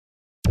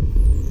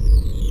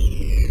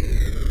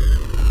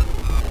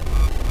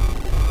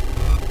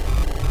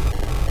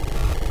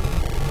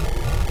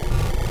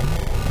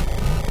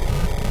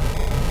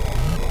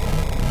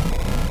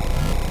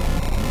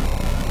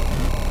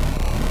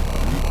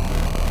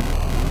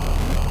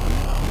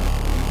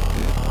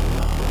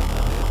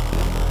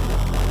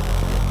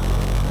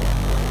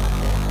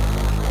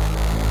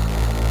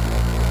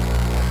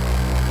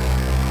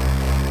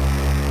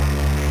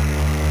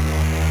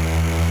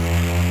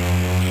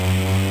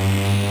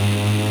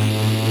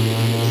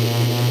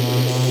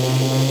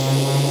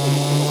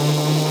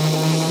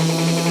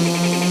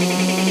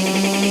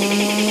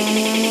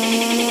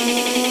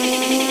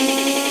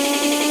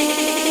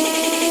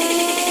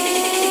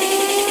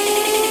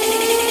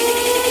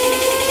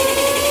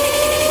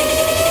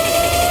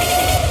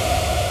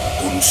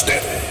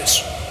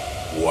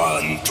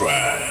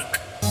Juantrack.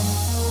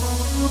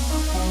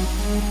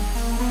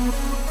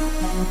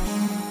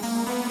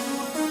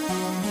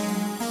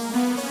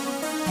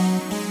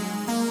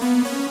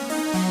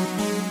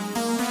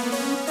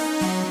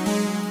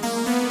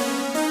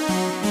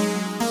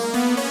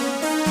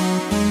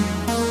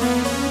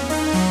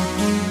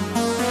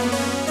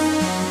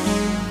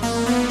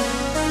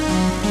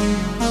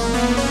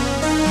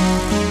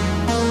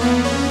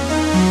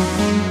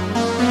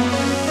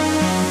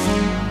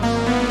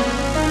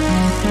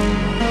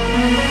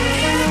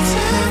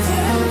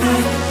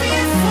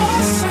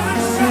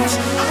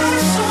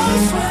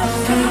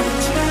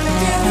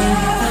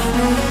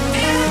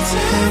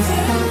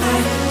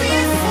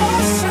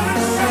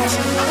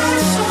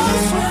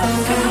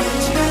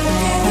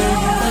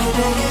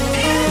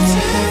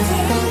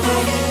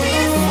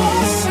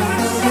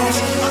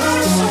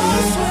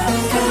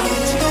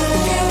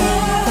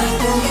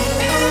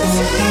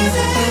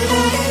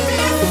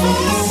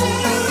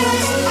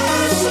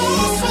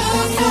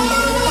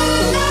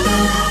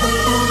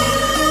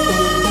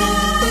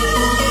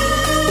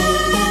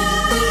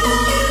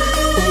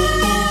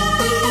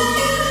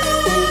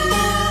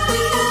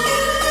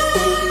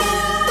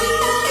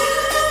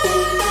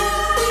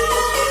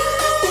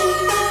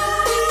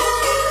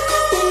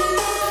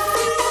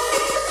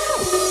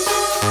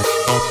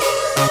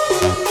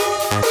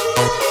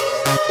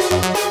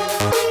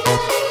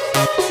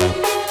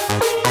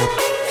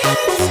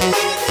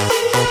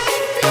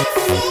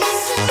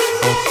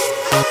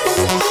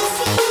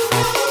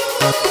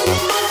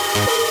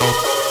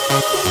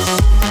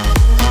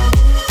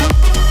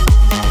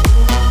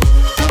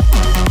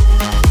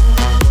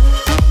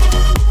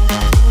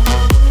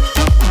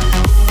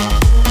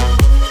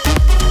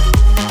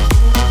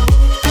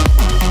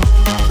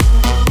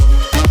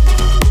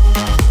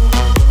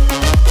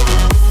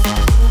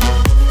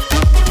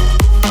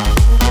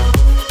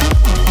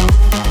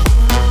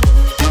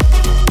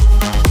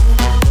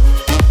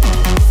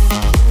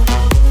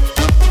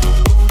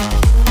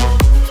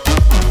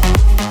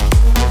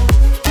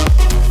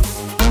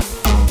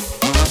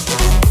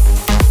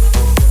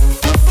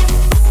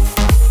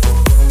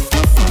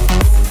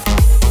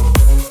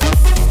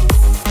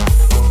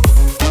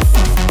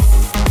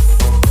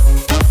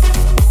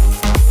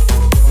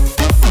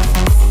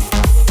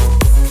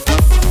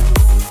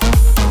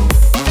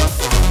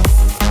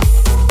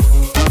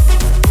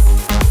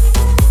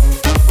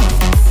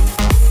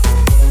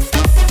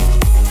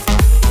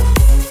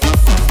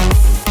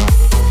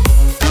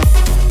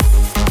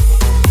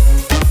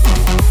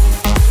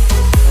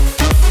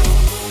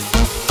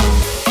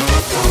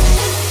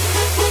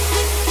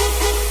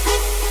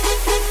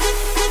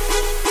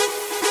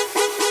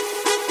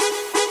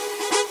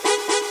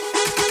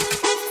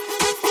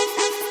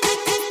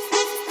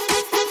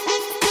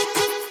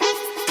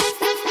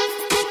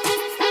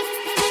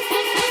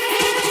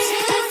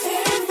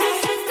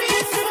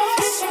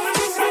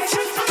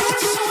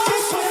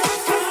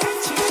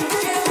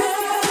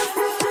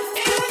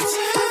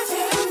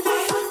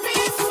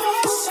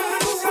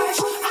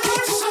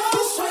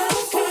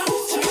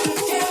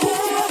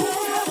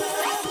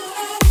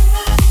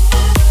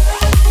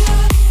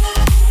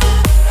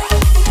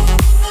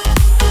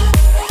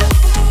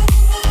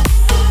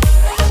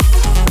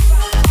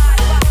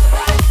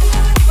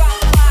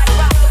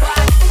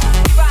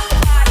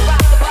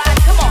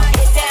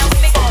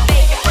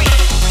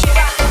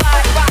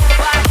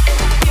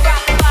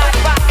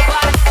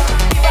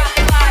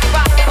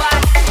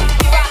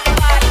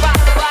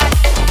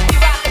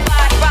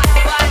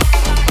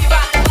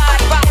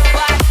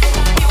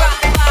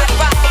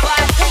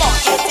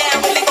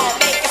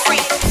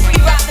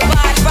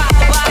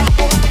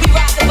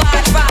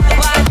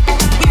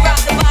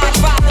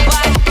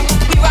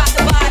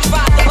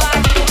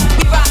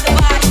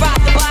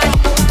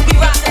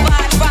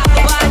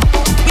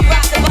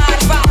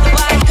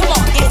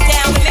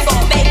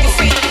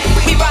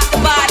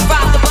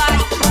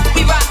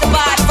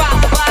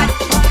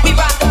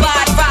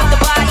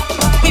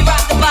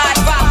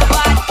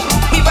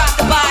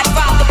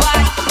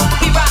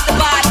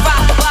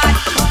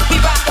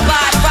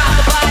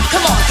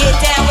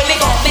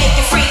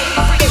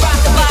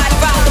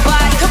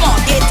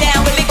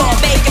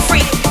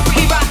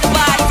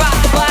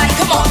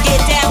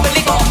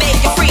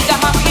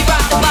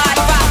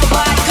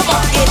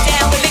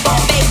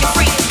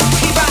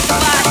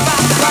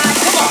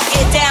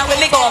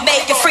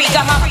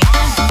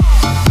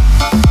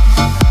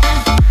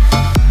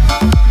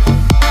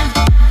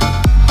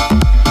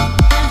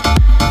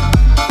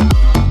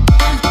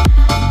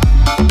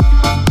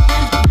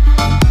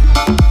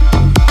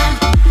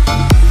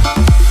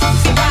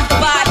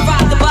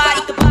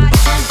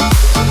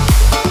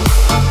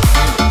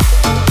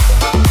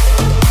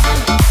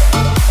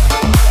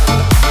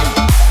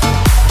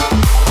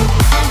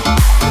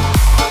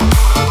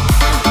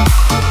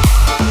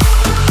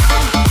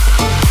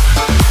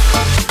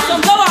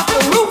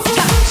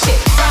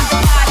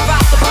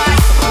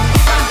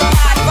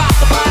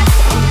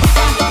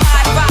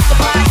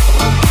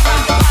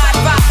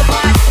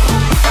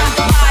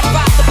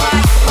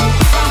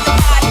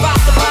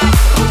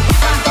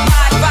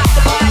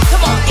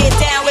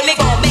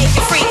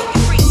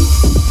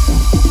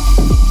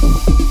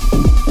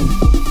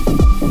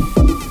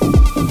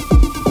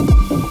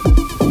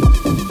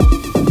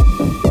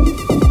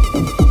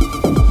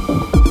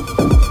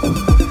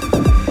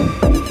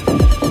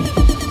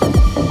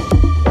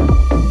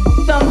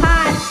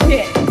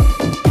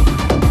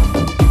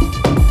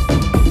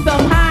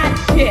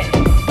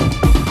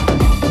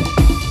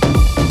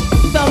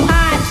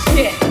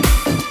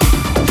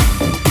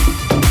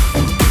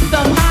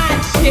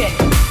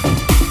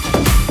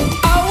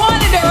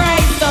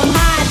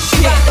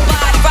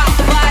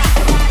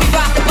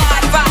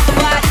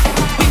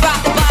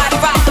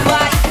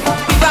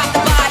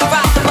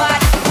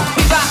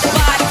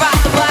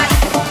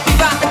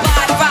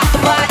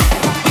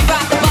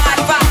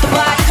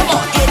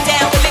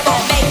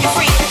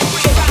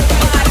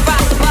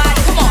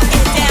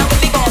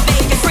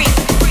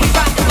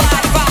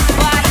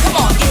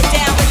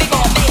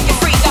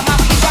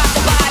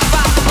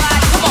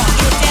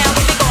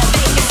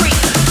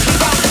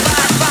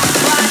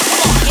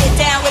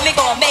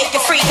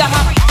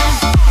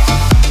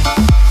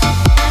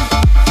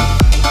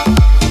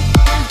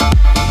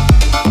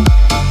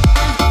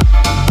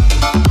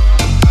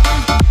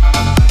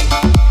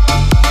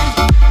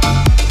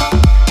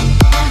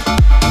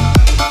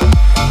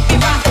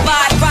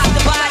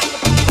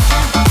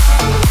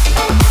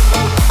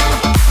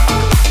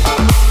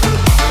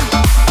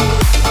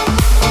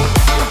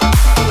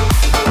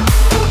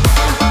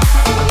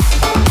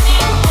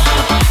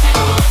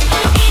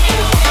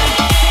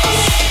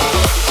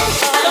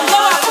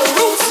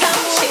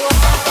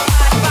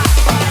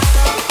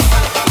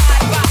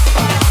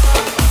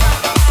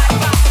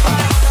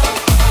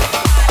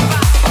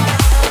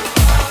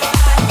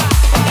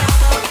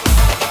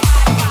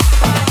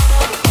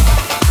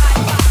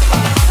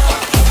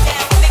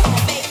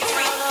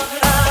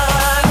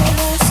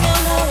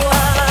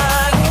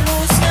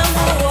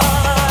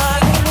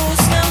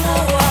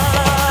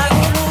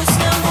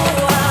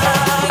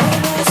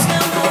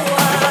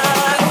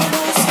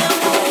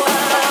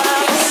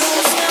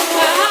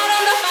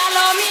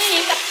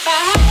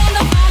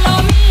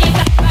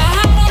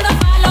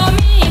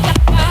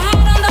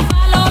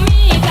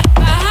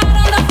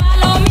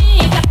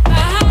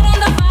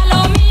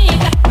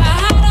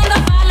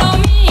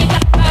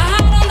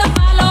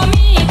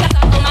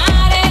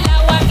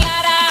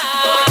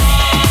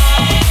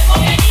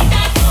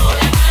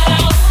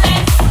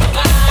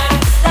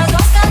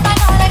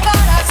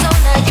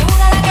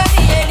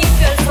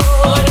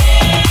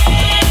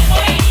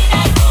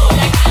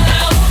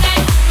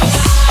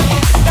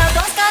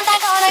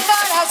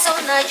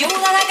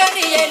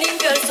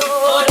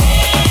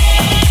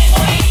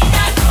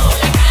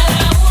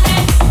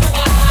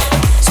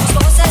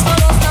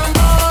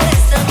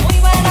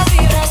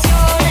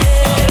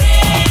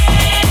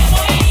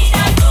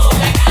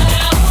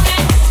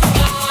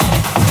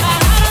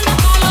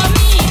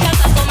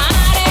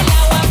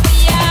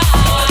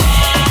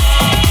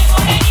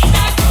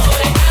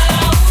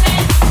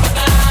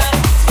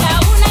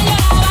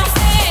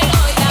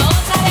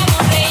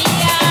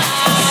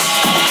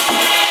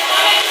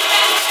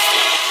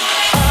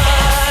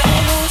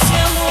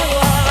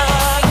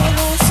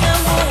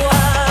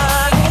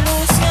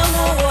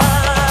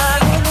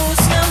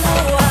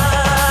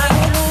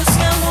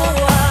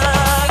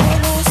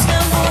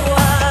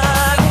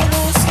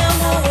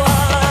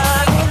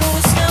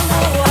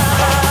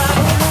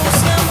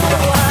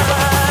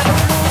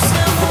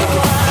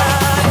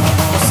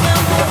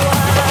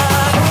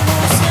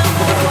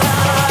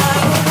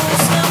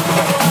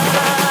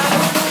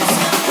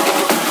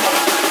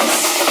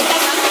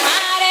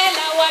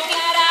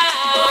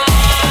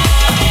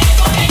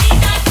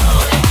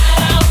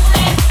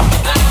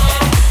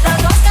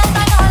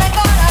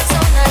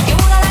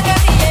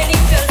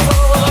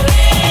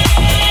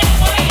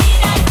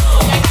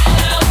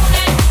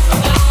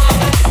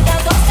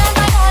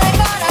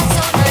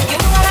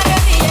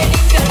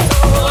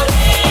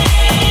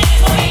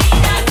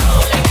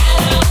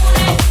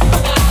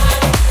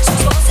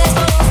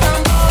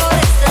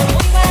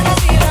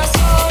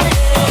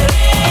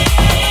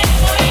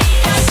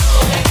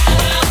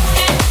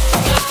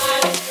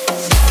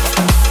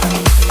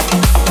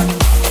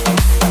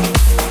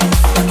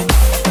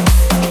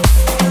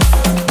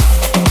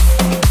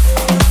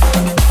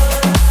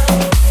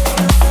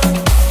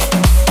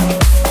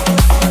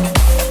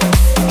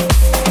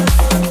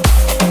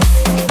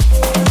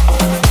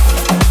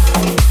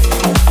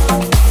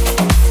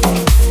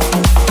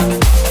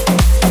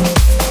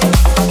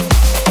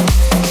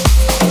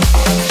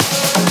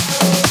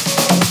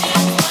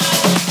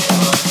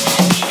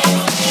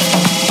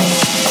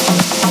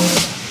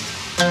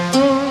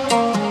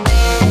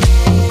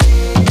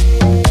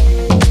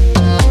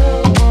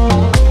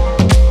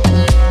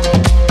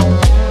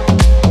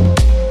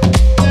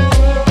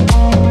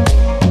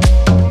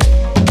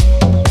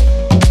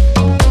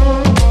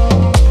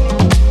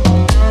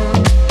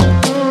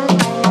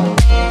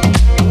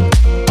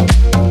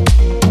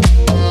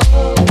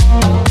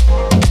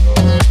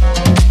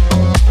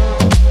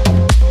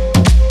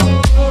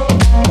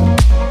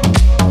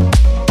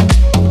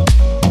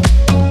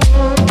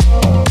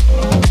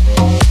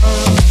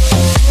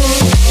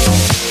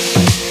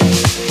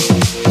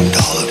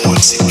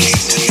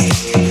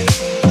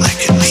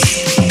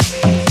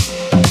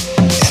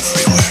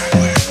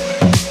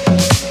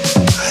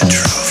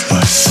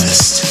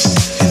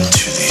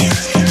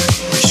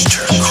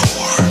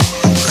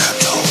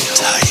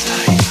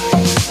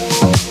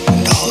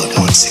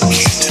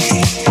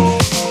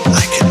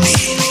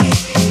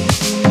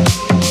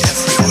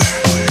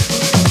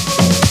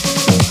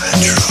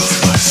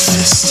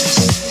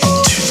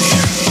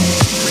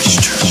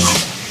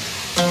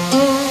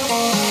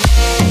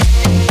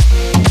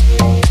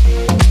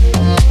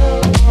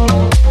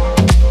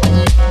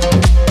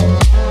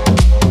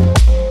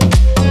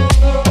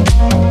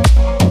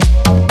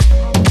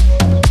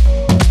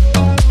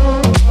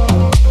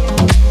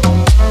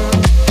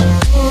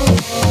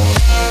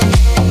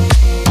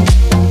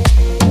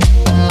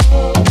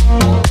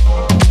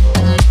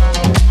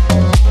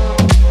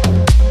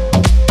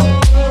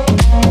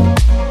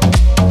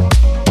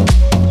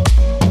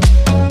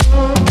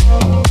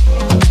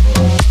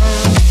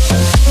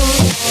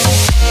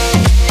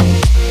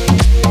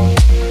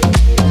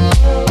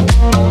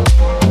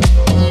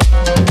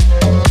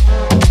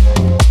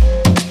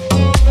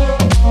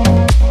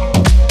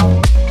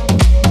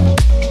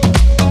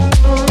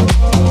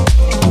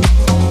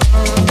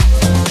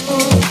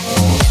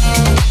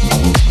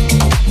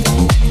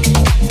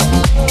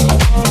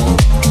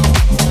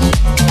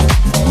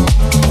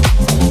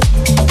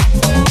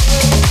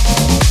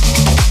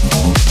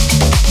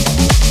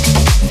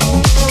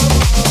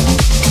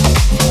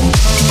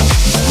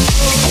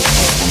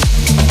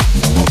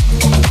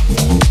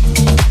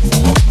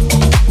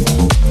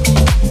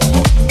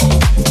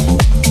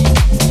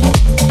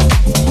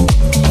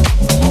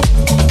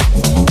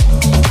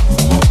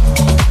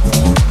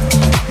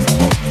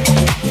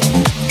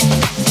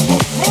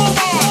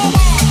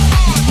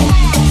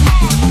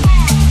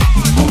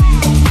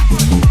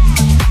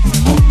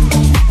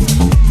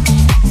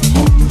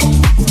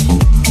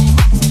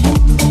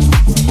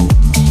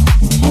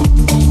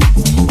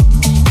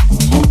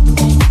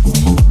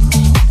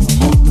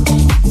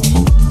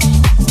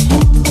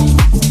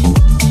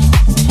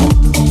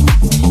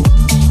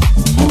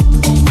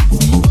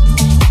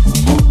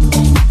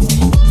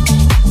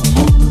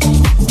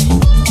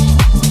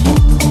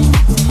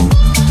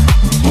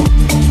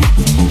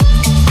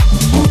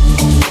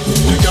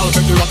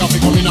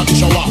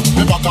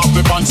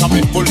 pants and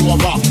me pull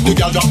over. The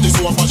girl drop the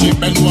sofa, she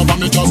bend over.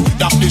 Me just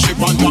tap the ship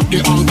and drop the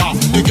anchor.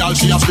 The girl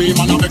she a scream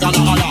and a beg and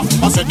a holler.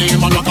 I said the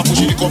man rock a push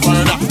it little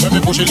further. When me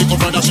push it little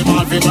further, she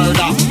ball for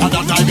murder. At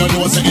that time you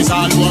know say it's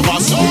all over.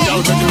 So the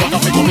girl make the rock a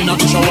fi come in at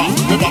the shower.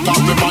 Me back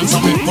off me pants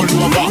and me pull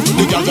over.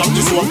 The girl drop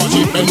the sofa,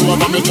 she bend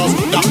over. Me just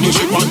tap the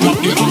ship and drop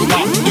the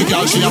anchor. The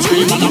girl she a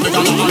scream and a beg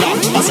and a holler.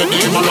 I said the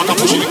man rock a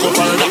push it little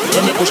further.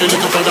 When me push it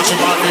little further, she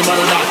ball for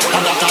murder.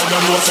 At that time you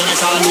know say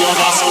it's all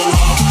over. So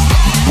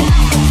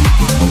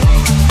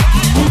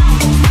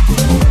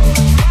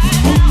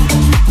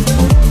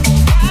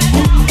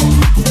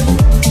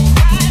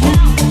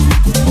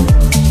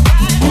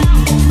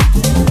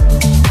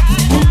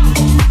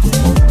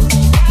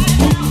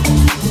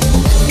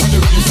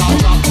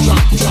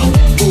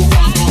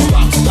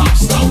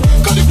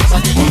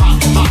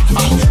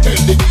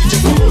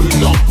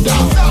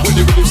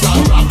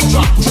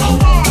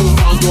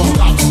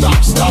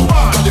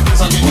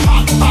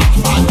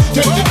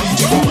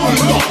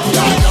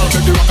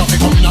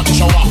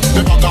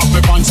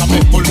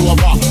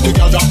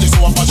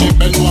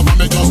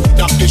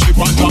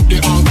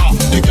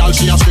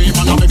she a scream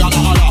and a beg and a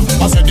holler.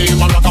 I said the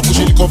man rock a push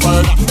it little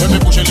further. When me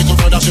push it little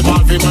further, she ball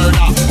for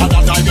murder. At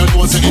that time you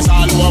know say it's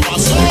all over.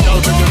 So the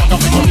girl bring the rock a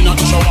fi come in at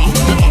the shower.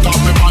 Me back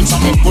off me pants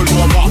and me pull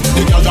over.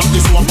 The girl drop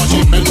the sofa, she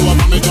bend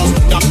over. Me just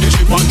tap the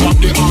ship and drop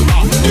the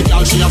anchor. The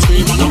girl she a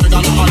scream and a beg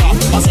and a holler.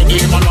 I said the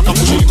man rock a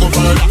push it little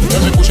further.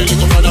 When me push it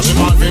little further, she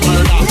ball for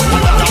murder.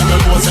 At that time you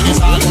know say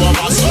it's all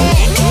over. So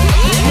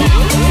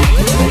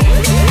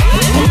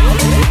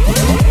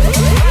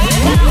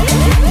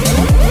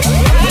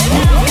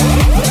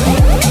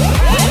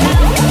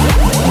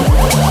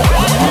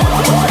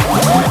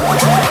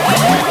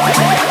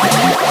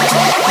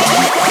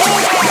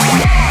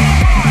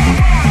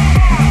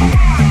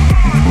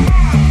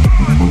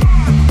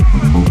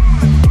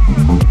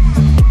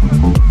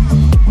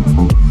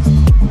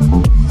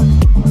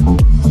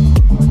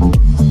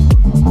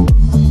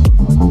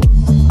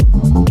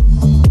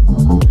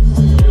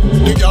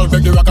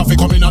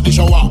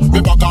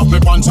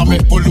and me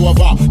pull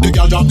over. The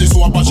girl drop the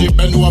sofa, she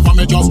bend over.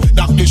 Me just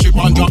dock the ship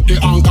and drop the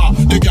anchor.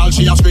 The girl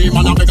she a scream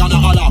and a beg and a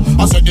holler.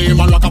 I said the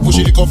man rock a push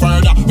it little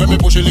further. When me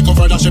push it little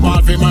further, she ball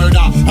for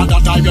murder. At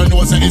that time you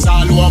know say it's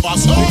all over.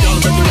 So the girl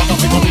make the rock a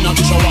fi come in at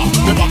the shower.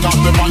 Me back off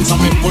me pants and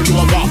me pull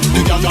over.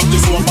 The girl drop the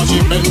sofa, she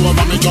bend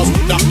over. Me just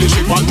dock the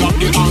ship and drop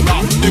the anchor.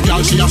 The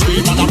girl she a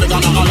scream and a beg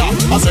and a holler.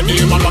 I said the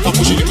man rock a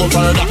push it little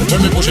further. When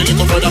me push it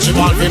little further, she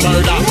ball for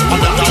murder. At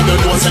that time you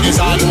know say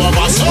it's all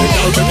over. So the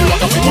girl make the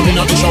rock a fi come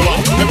in at the shower.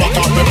 Me back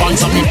off me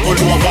pants and me pull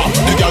over.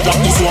 The girl drop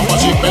the sofa,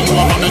 she bend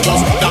over. Me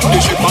just dock the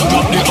ship and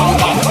drop the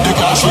anchor. The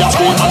girl she a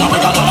scream and a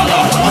beg and a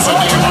holler. I said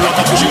the man rock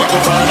a push it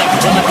little further.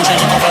 When me push it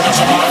little further,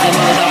 she ball for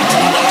murder.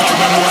 At that time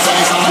you know say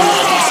it's all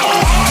over.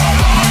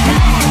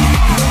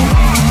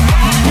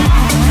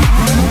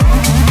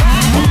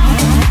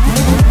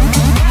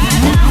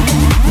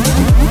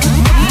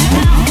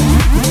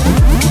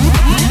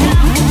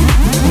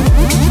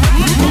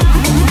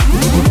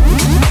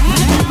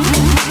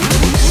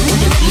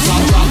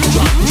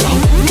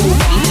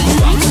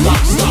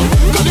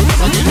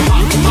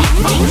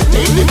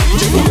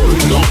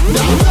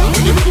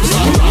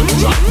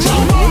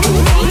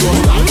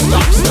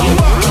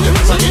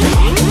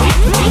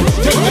 Stop.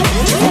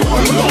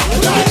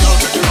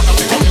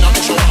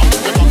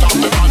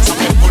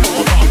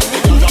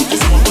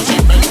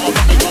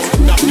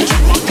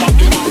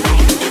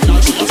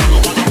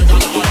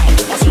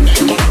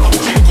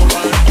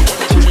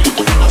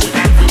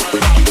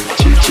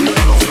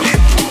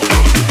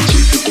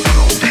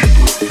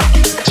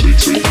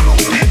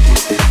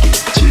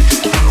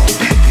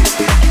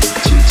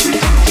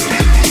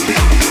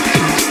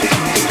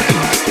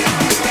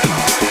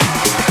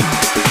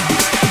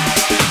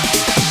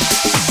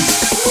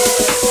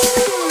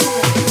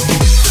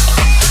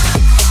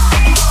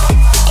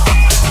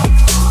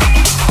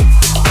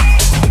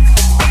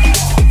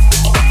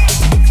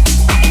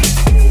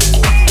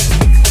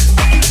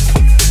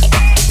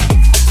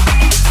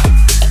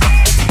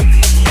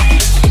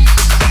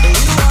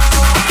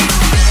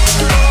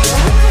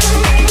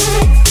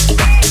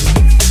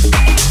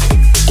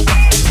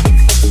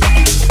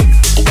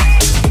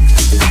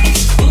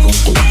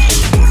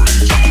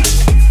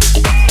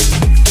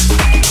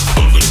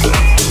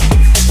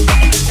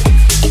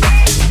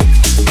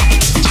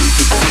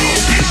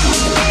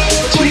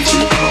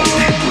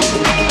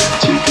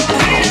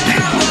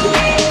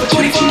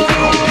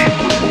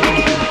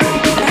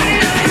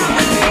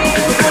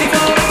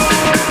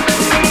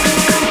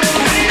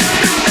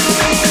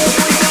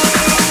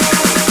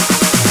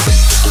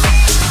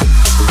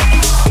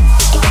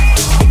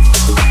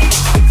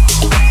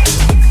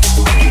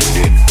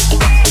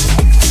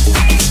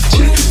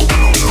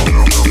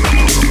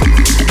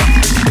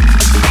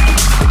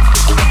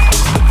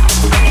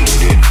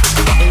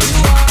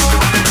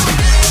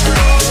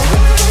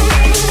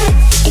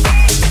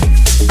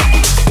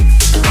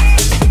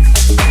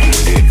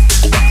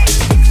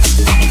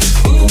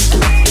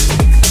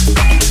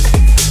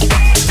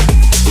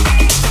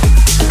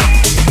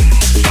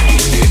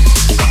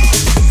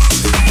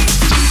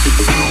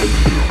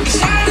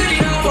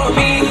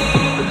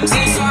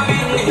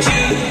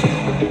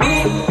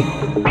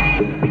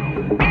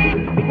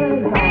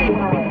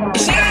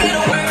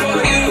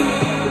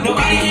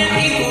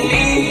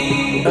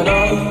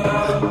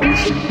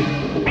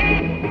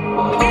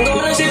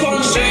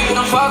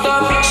 fucked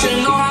up,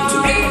 shouldn't know how to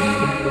get.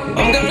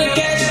 I'm gonna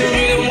catch the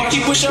rhythm, watch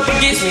you push up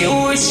against me.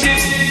 Ooh, it's shit.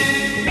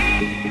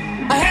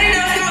 I had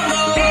enough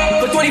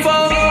combo for 24.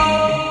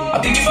 I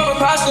picked you from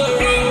across the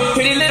room.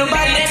 Pretty little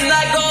body dancing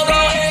like go-go,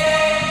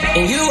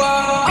 hey. And you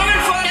are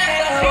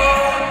unforgettable.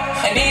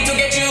 I need to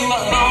get you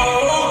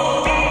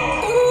alone.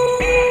 Ooh,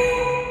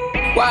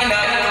 why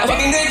not? A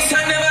fucking good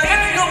time never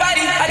hurt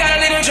nobody. I got a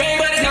little drink,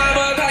 but it's not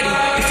Bacardi.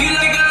 If you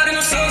like God, then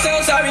I'm so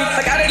sorry. I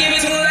gotta give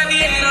it to you at the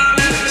end of the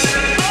night.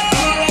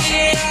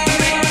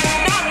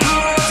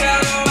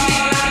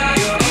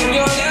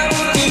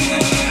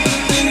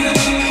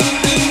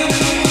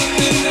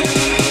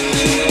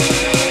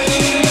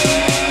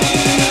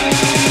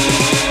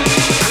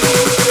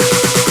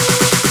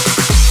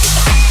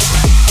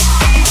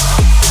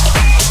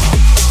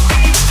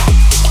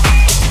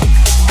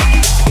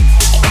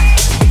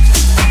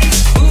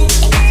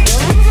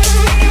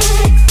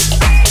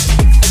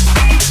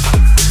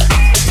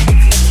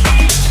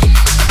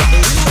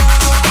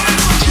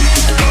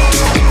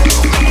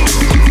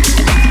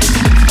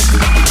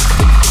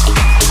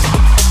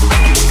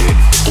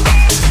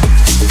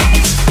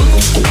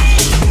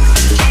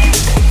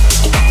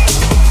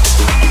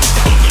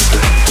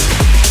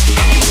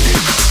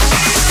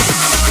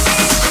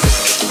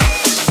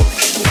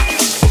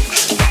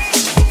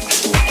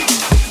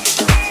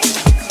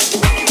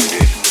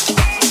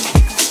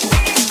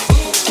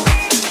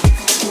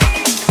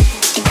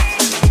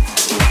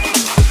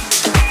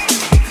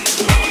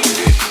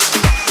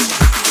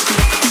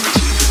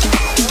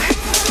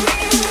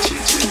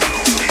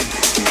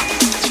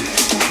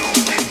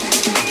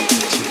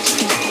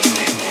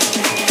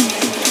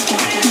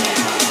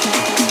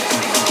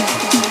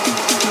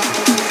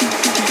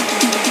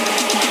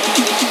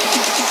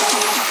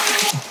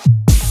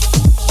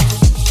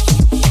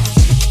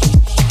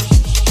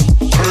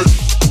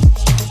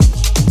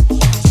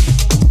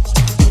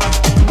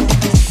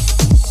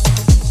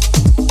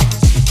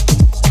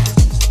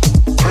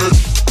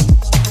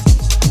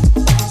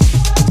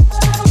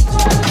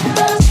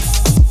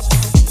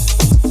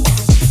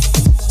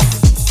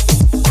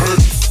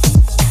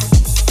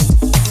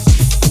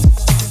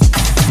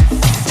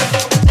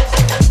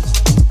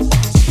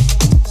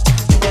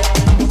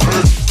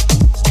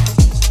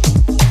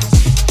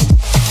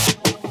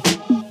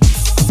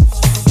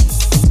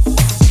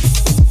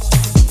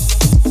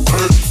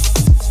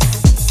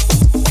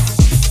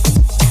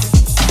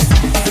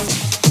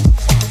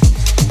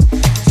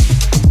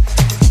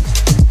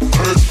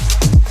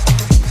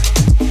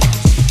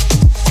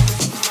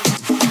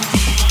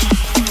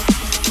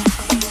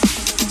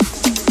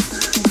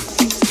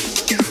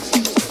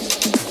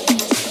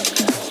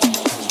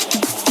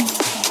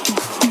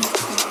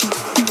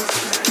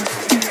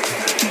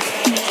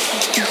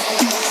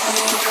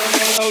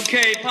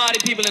 Okay, party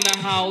people in the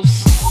house.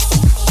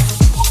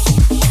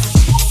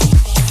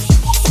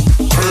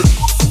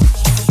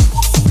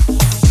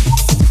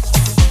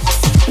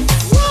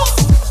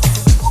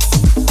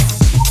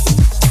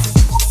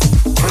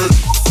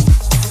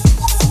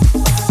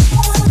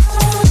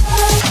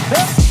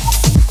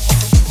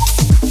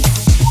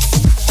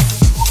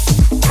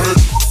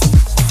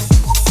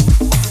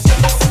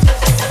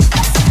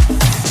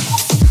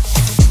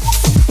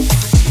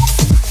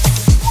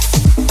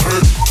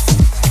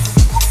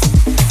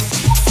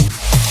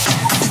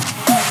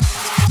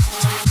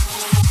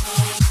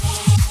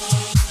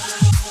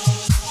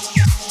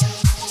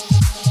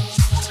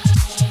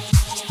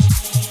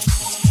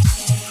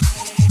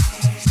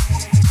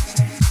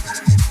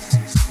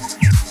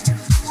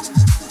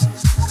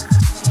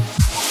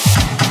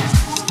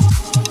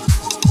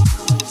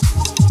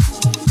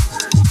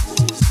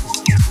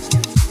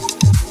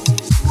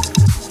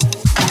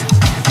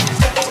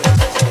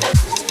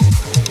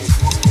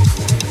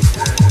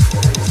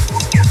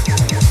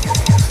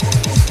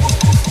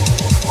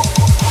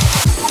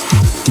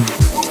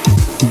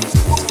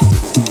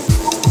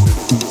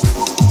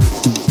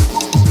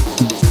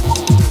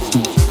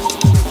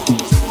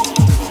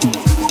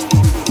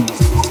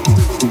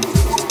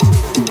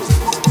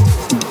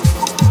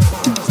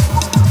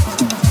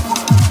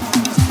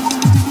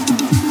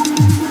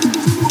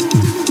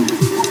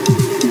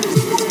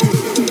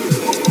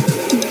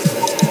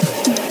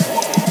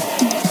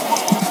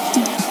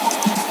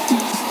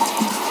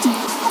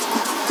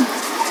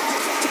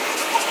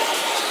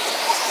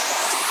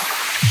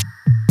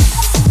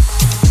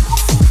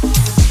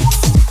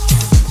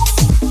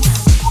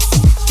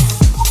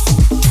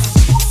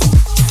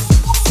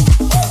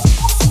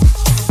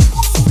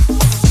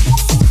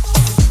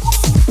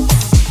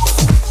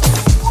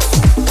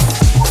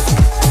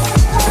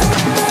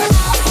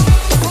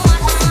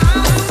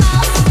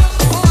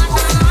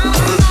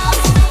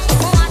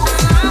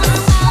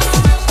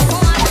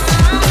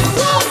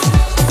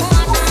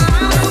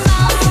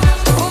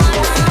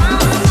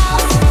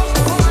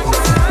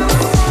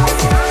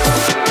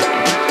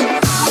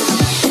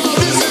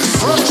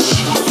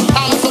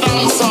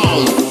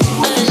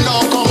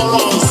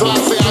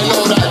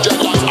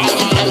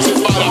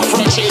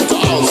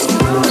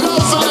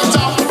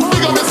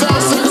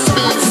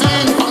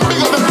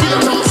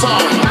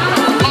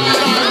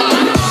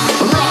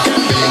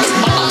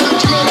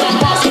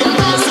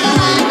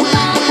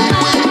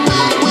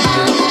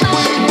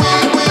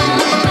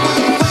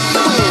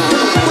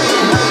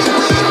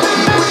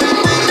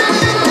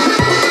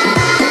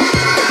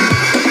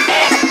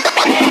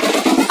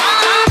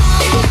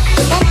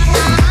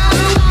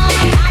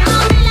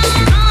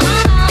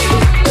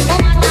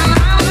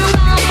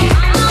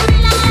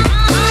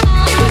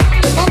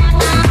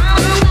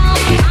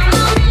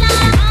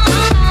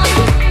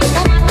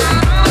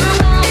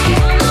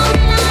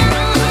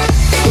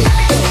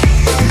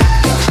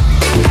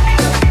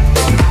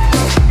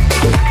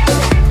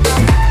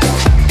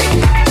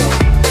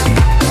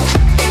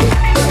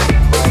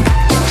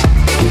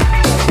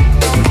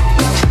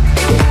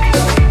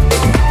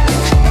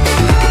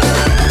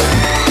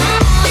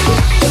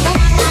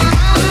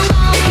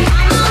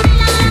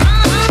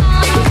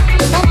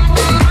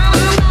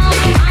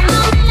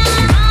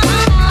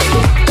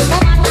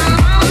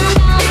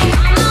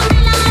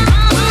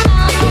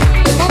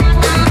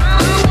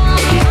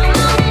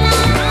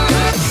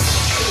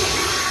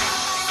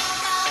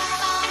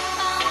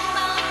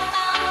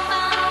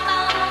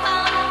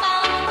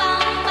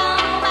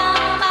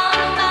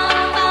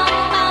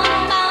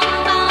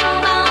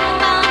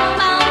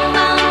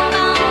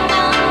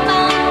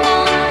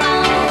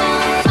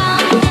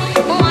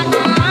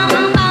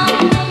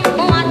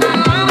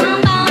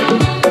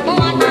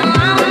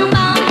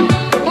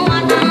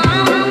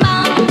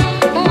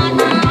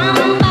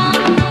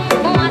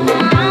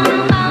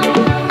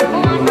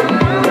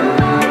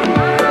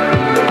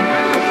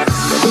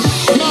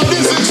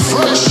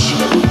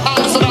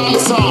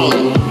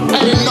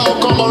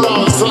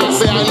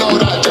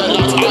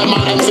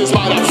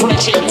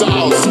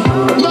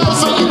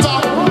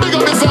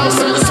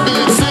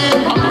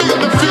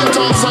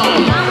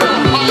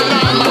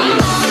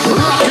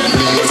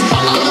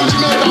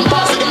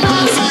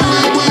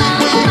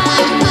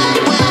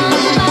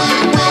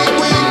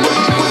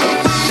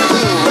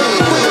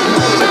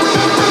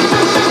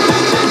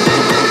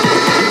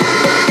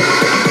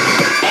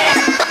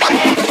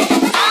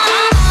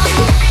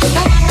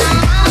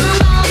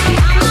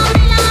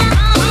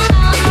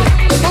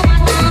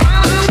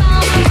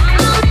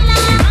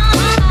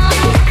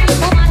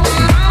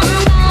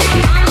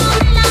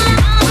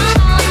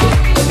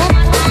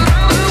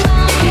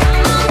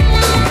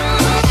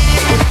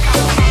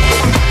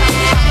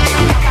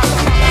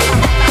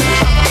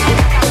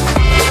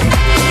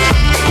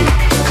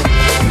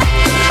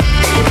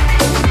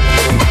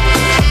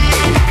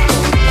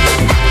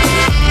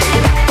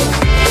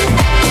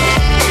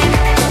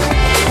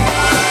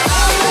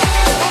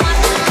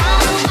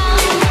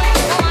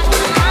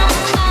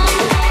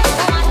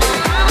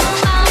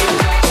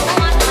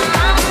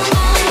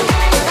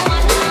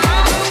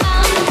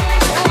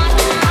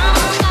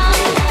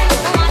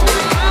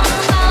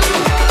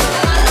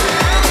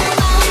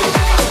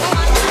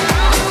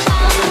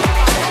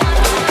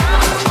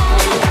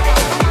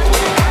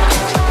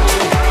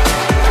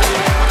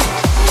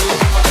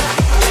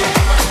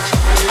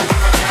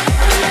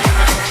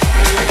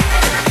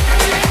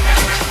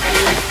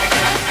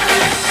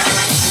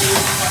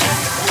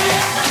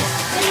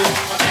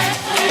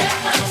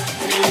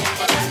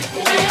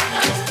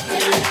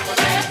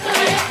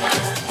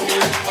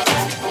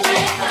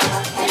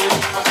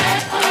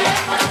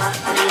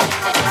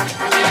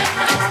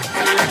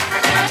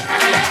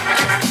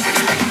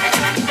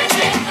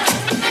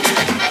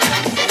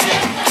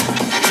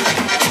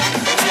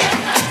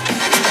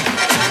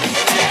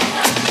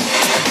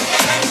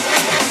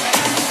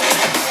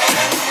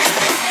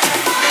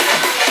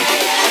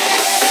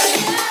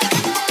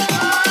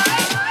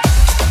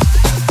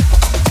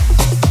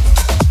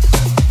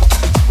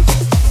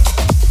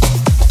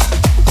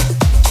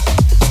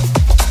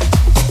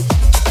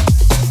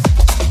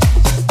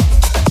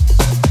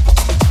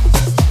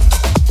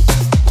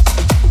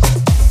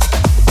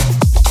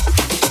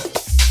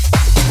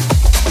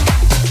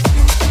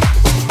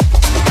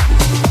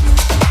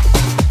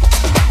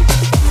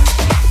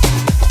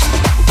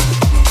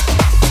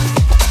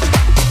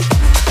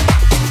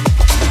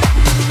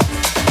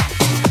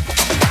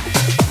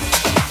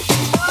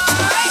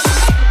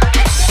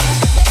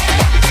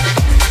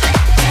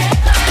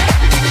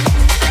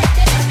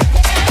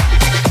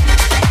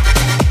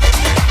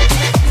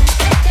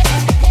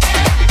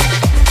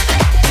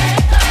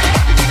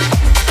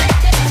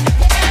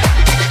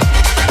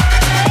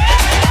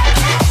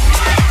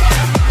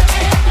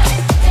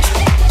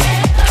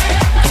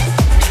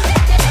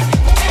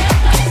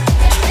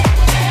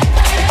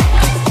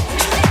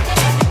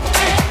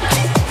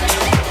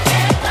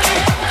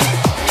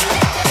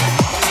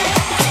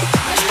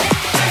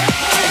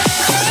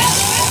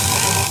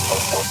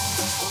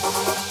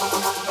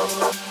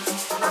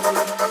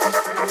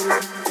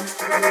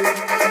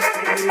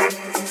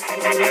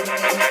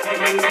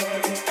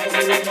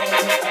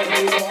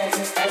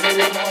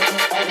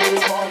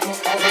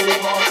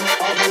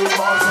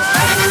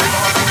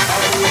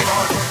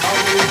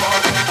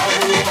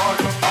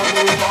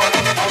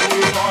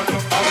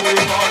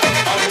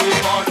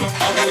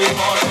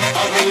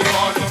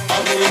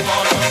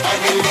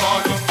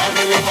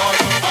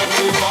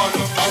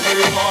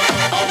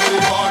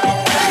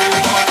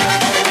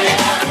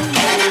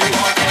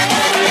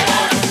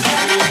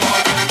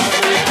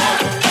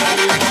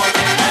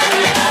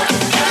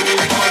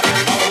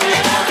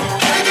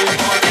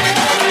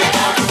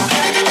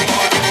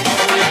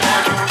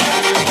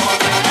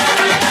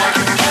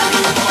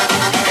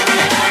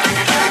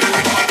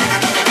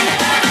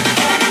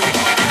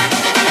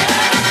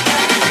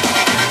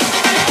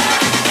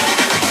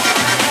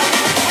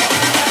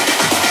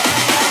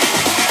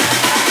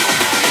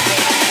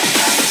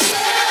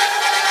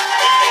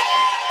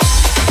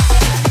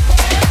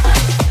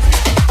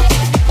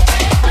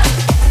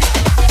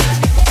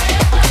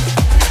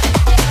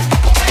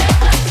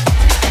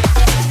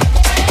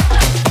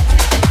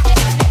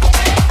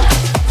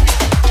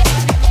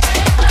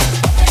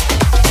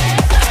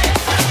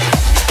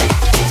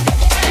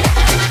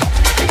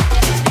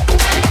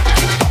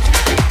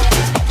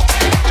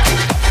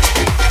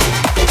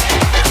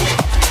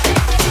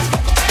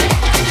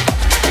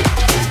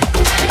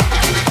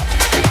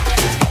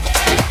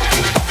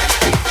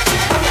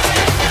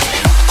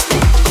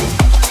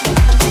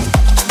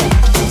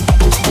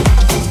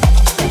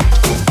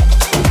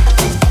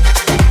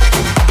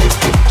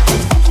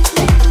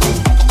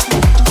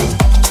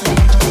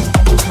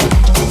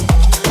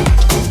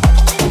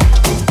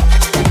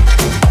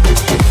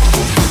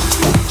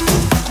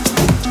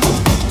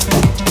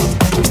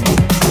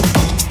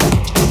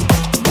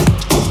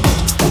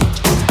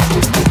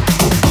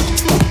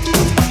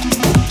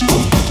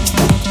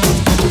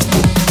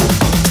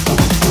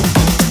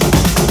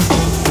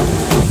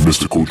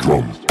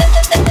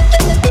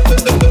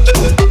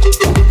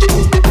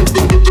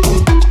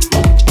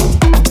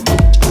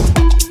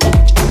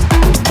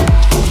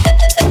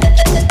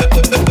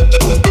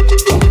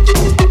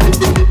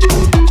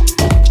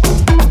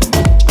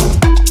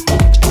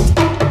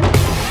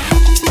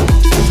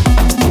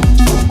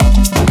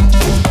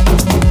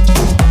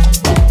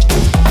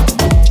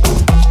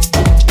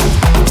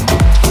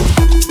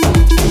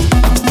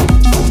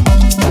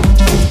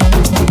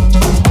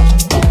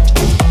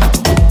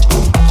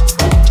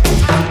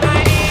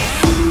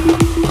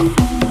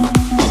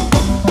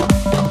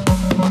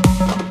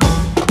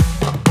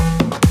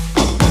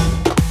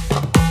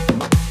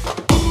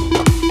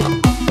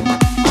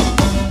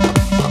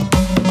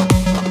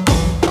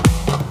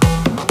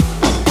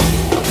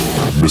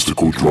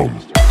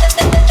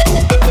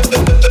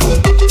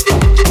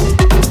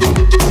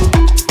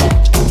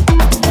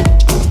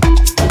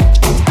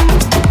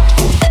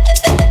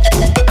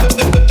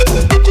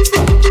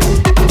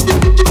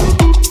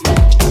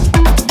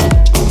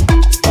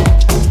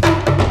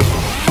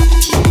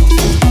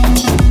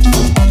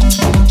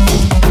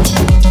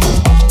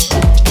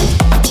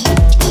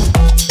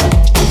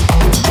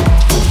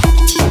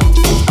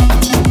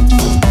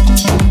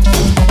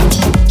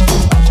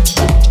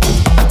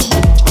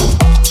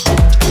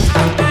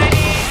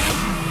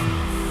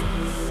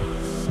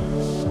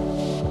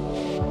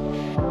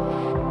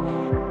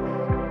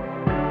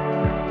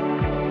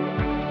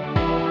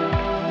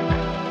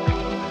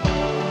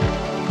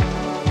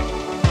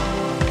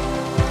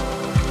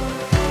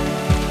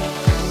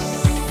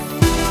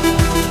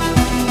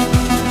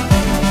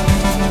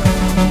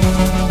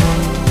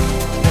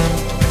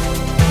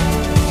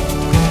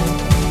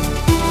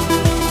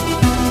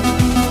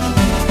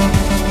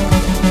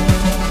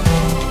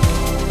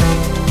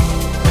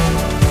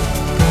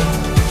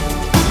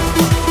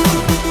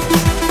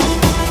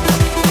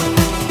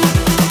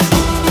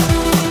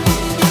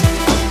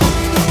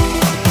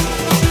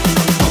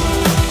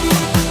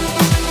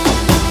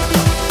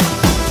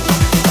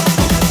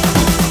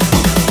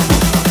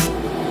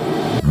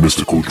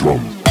 mystical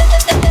drum.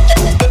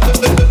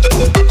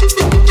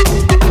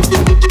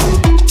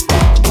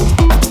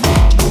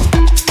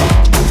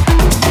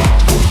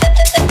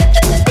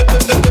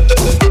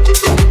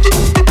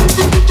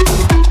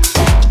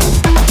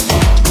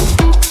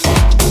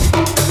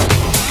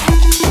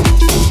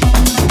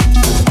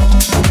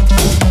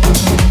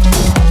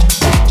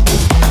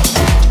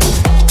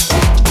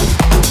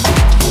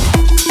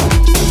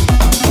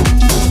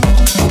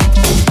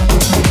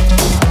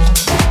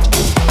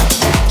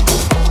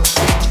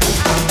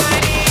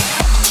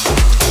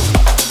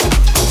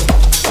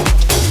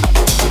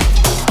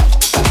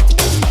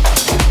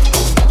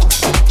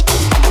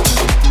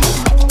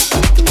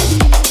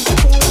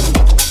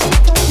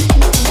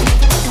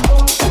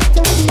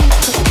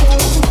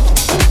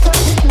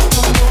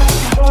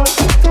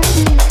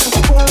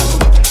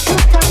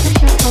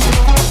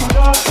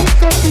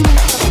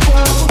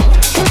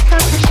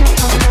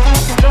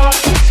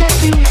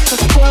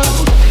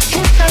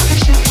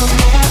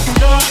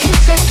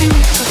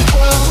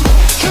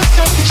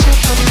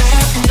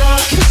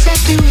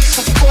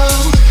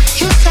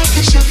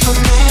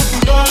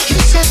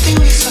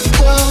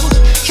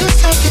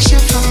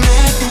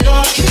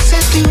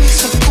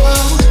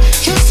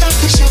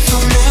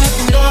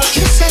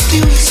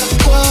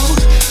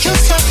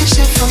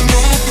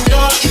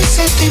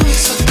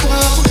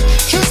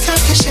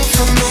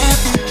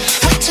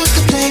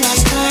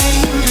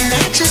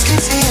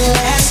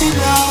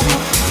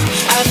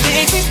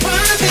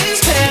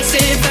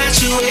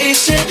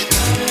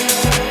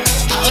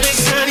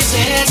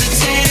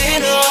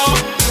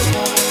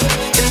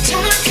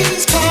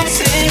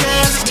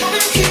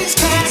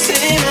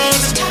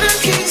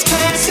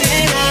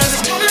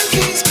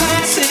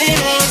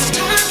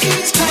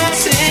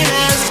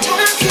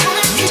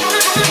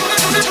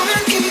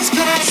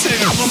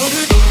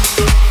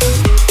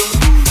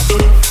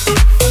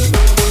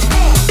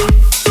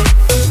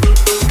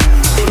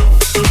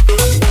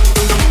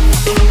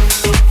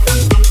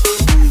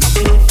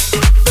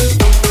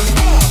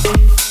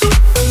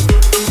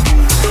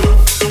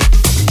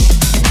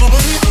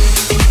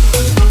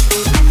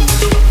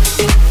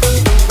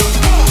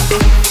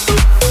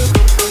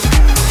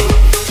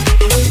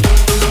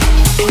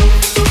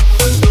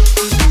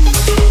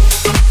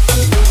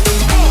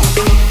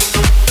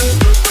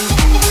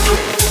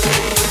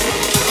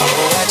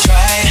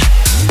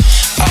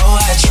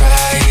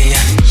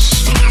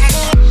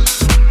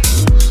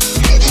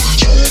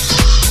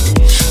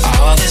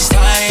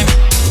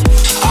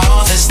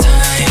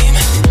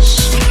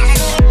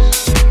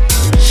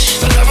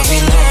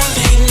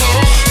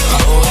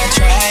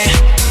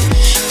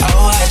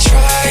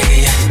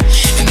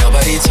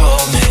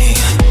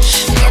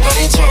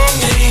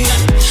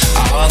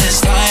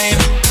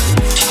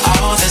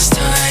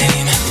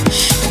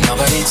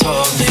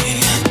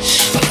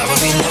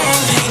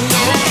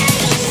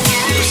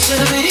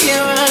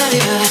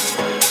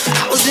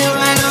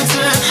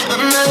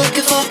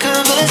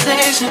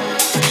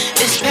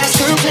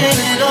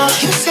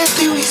 You said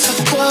 3 weeks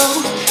ago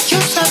you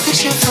felt the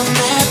shit from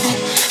heaven.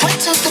 I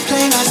took the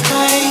plane last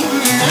night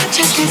and I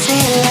just can't see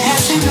it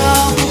lasting,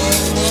 no.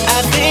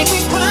 I think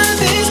we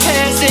promised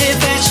past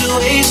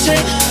infatuation.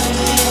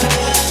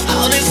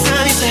 All this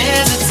time he's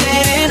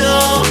hesitating,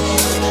 oh.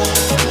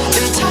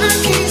 And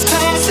time keeps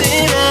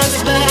passing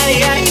us by.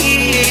 And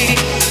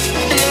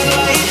it's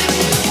like,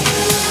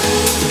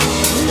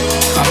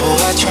 oh,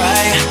 I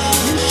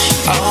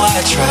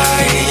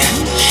tried,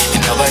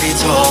 and nobody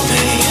told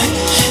me,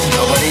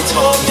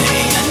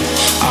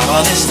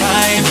 all this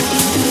time,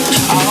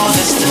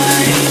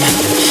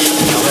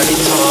 nobody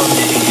told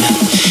me.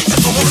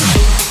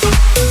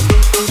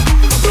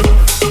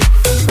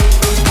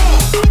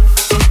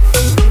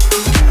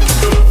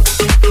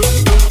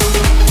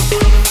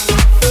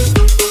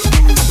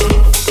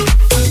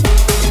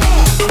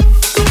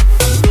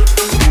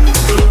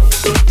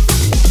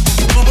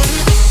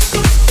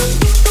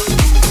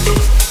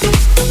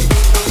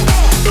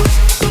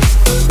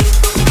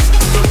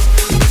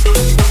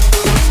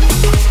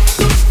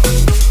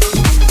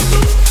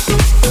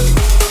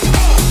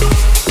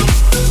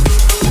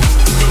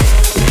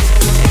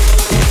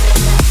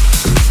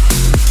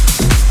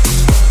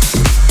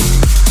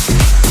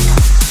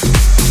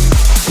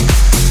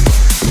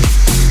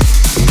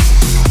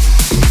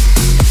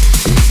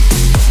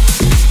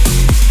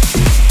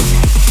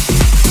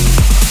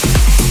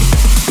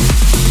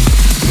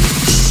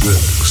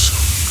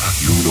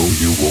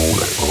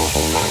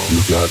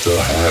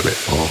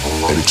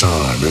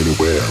 Anytime,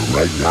 anywhere,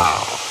 right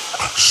now.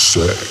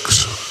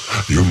 Sex,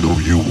 you know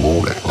you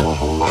want it.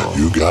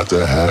 You got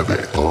to have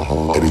it.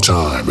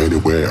 Anytime,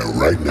 anywhere,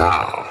 right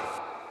now.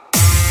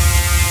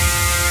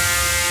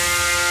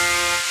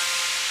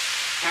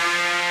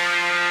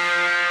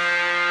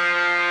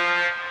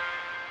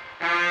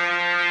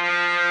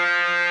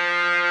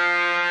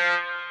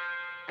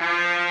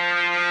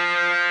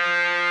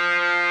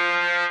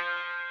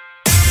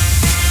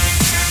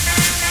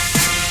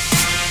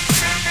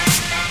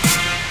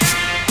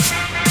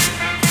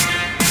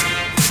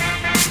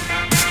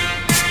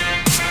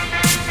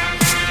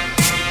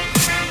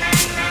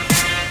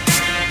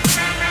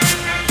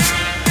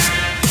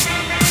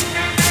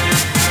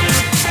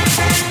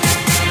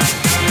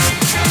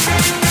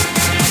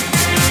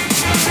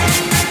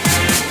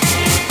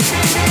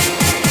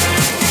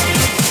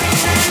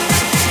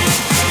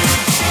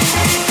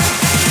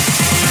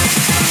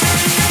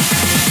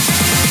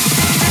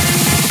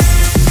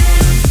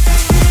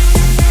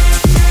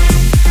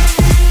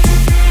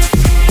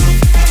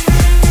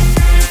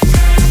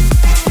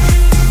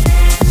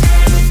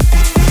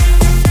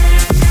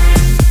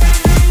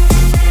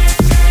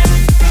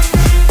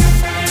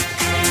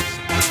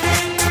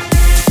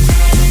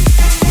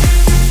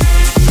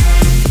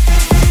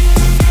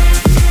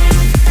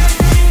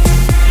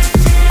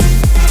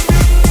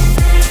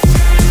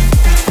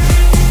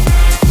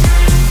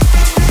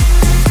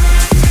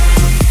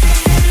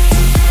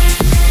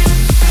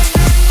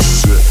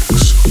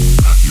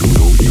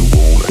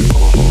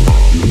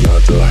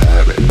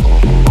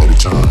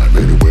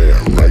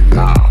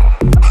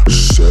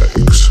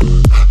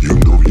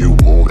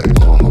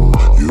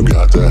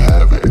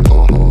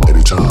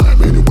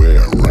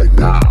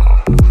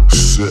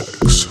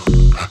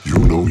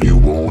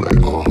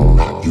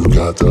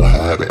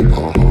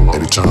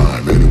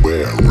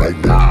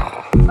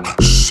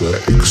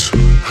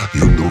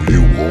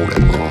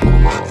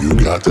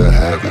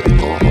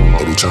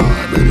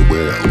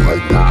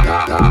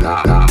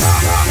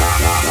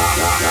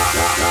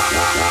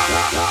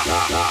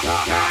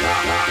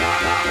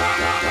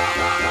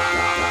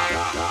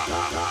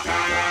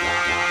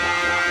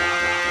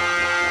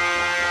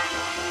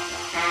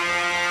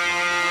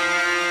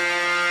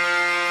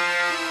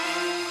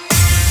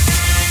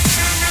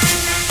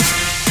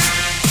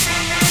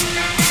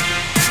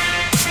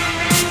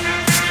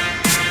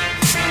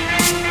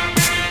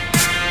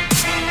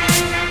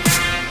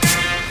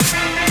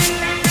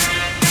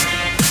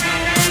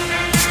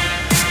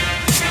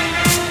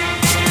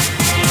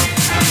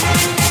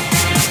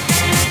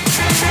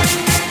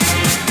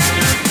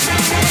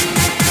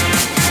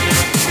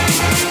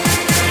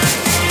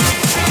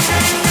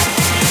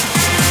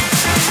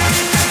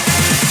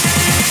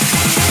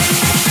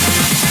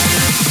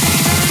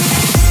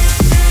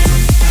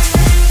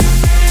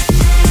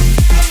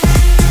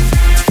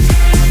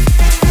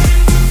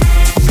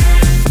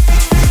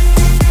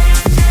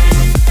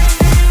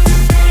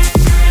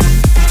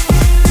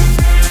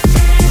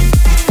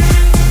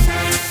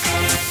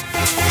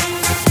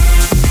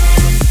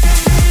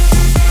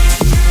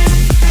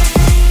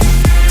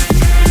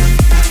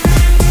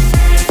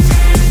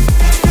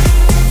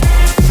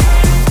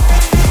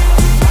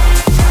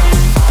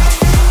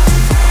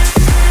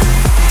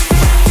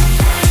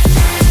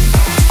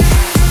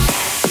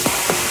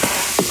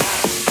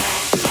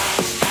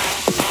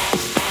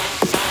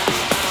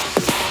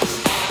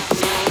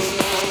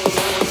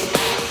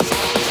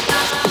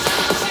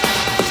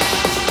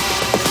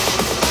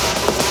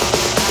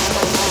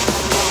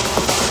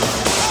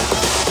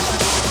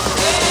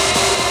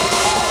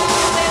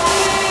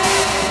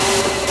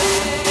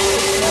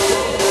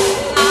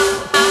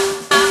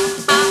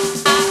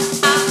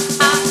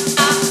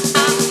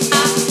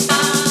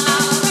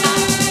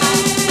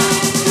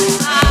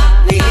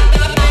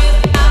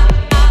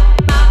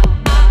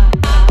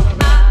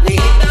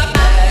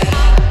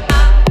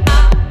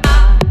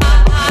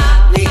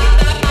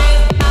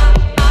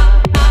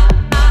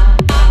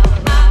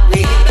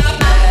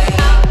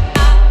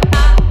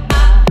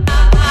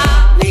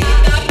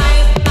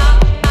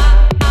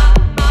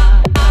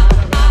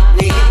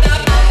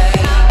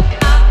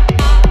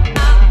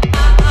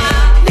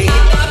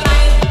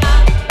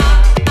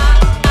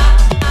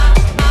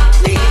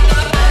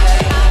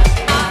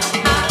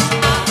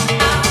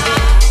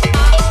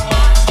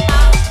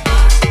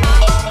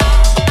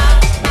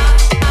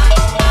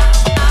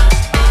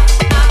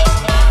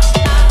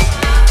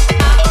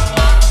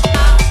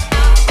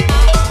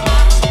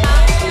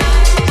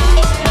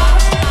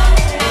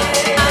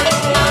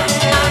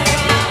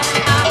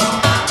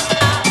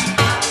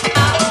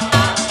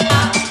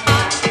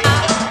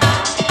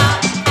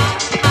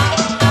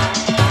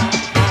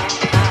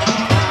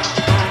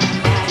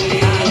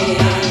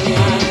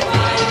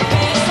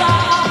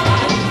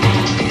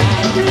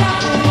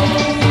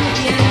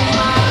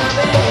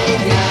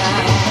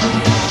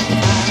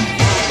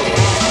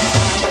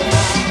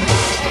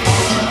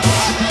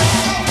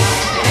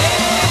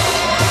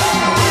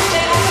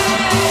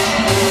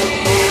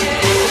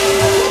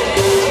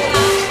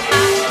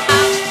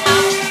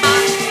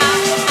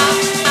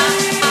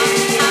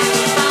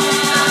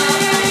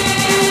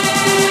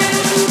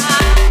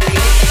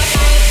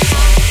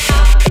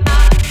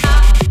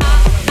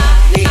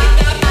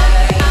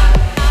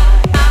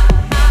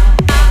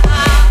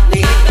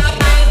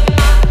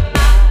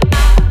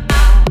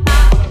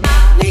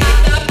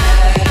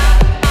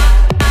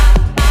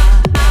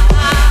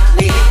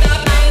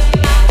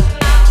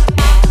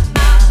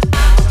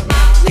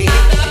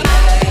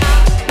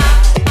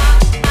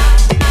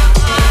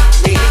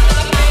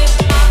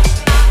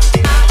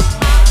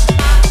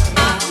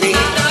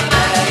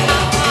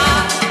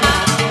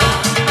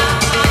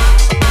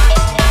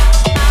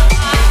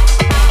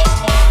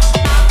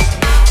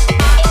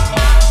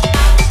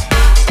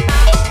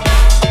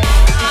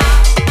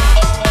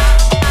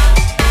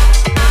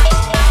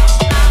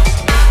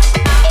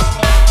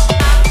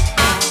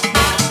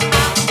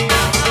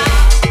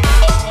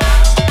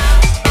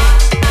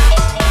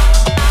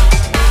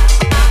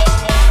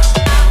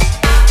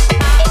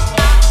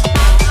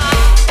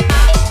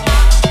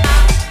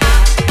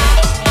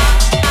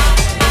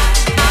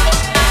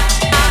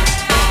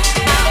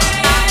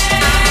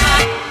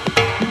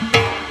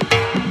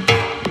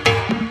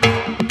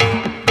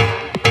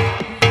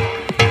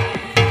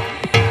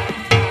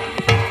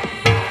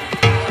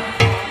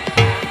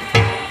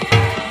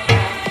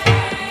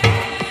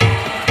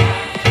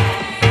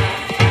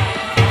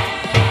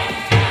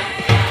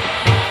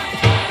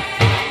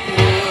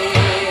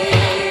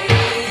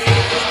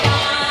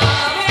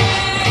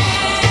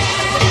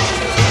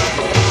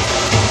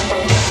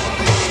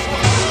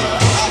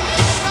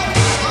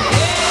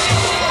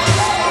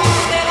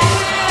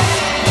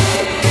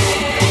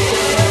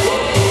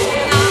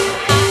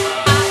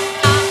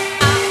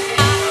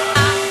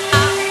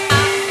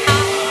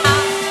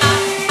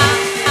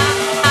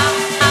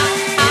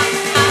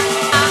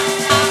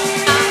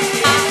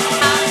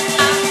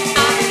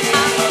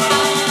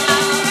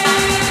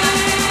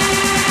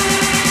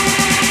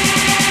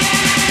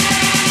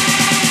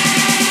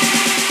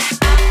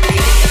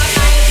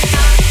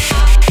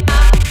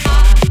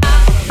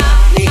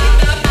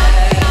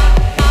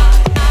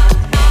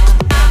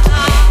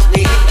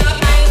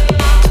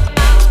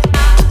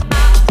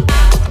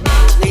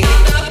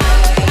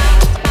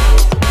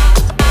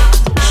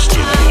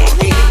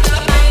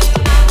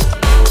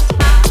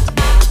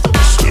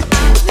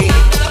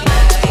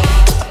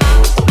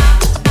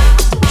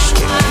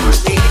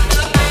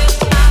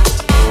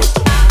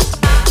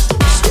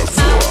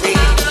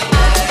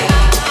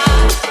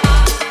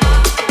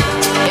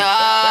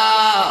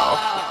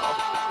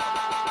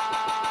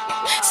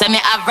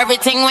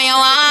 everything when you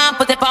want,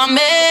 put it on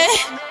me.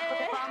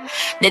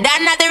 The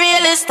dad not the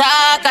realest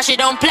star, cause she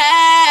don't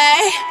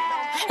play.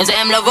 And say,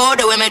 I'm love all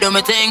the way me do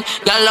me thing.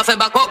 Girl love it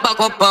back up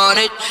on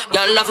it.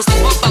 Girl love it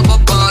step up on it, back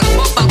up on it,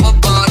 back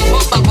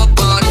up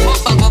on it, back up on it,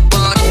 back up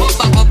on it,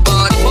 back up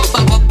on it,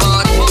 back up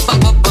on it,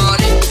 back up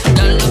on it.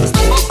 Girl love it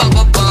step up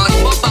on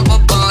it, back up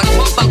on it,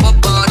 back up on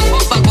it,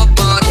 back up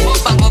on it,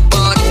 back up on it, back up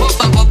on it,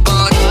 back up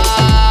on it.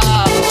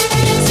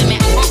 See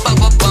me back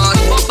up on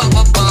it, back up on it, back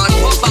up on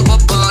it, back up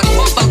on it,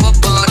 back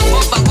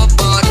up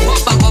on it,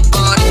 back up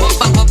on it,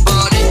 back up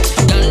on it.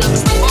 Girl love it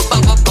step up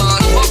back up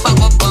on it, back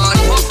up on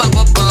it, back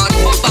up on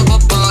it, back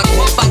up on it,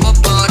 back up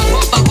on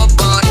it, back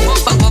up on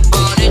it, back up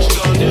on it.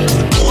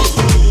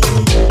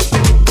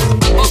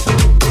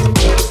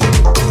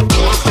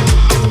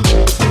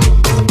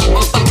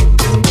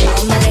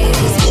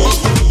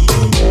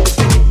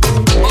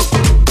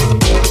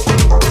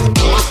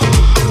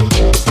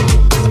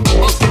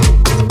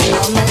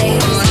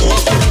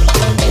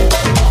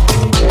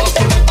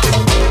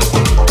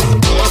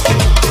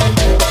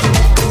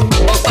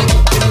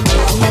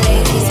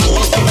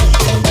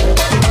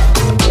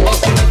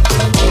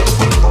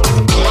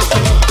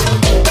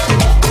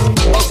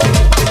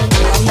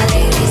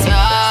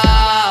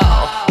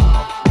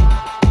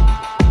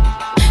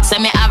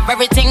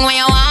 Everything when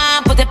you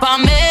want, put it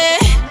on me.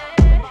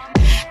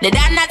 The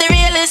dad not the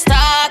realest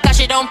star, cause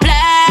she don't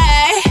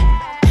play.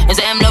 And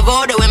say, I'm love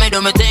all the way me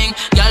do me thing.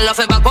 Girl love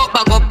it back up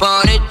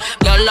on it.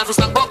 Girl love it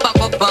back up on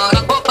it, back up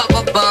on it, back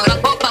up on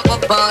it, back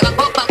up on it, back up on it,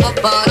 back up on it,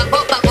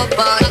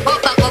 back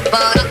up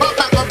on it,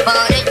 back up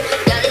on it.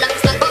 Girl love it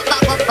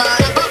back up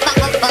on it, back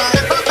up on it, back up on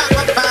it,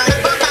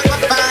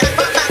 back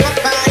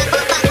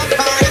up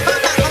on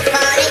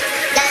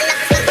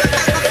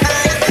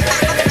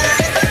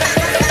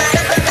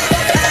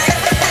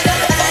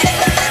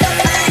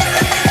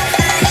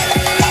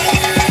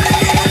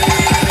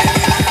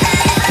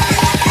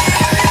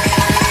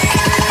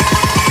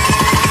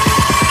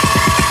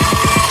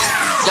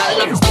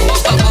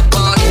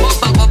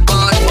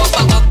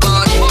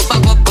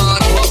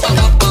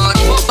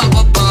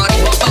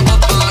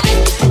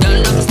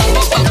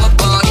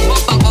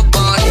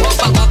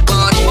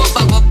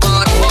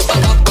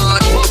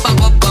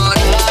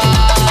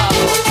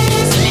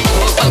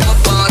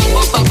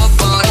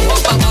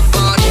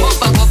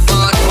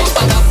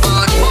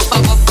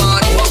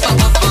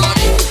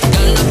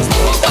back up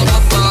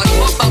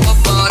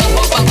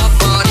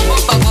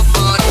on it, back up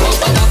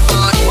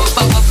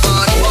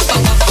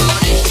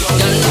on it,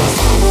 back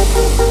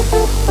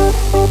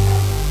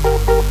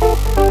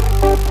up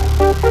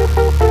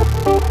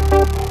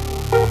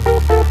on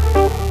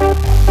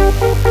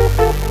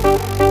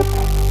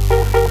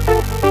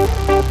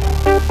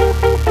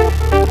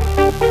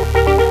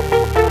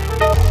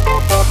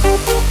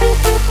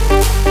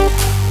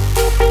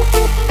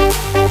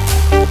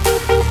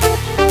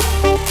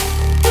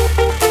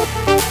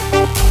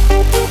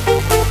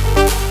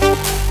it,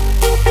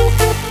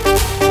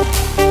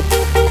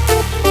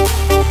 back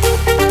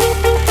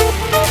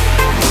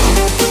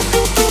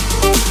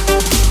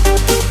up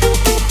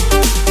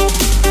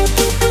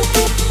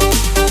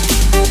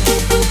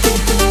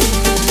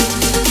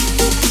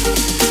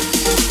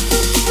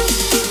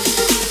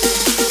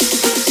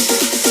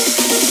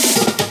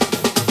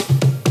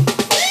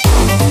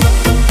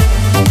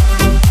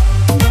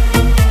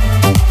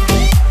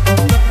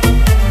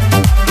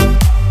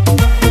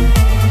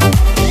on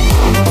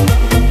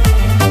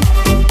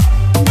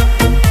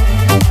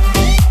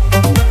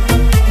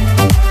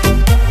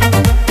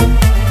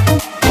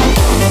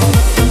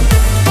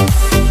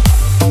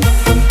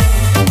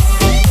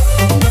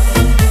it,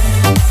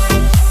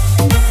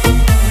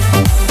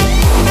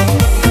 back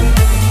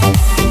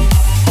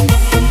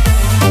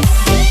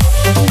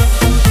up on it. Girl love it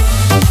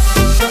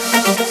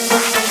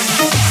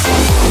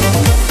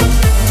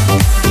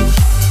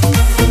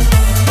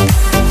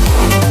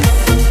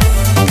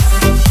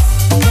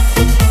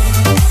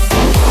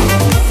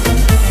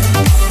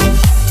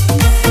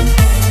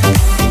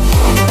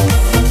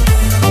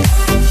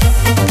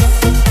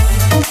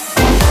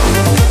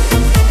back up on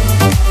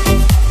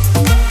it, back up on it,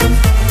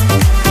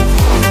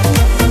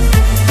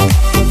 back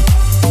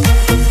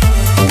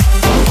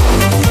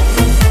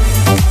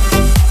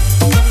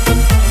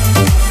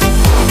up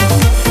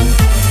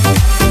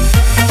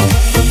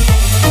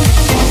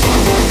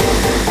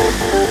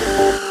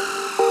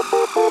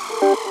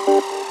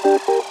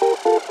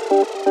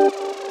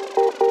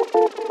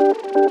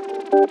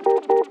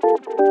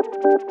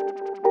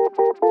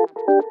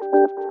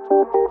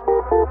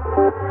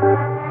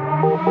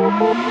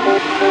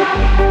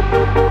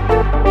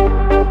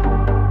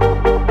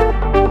it,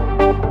 back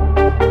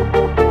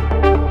up on it,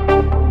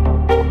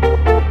 back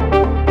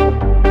up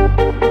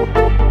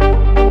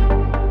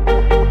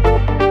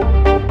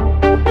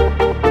on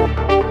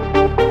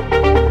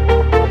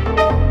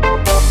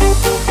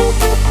it.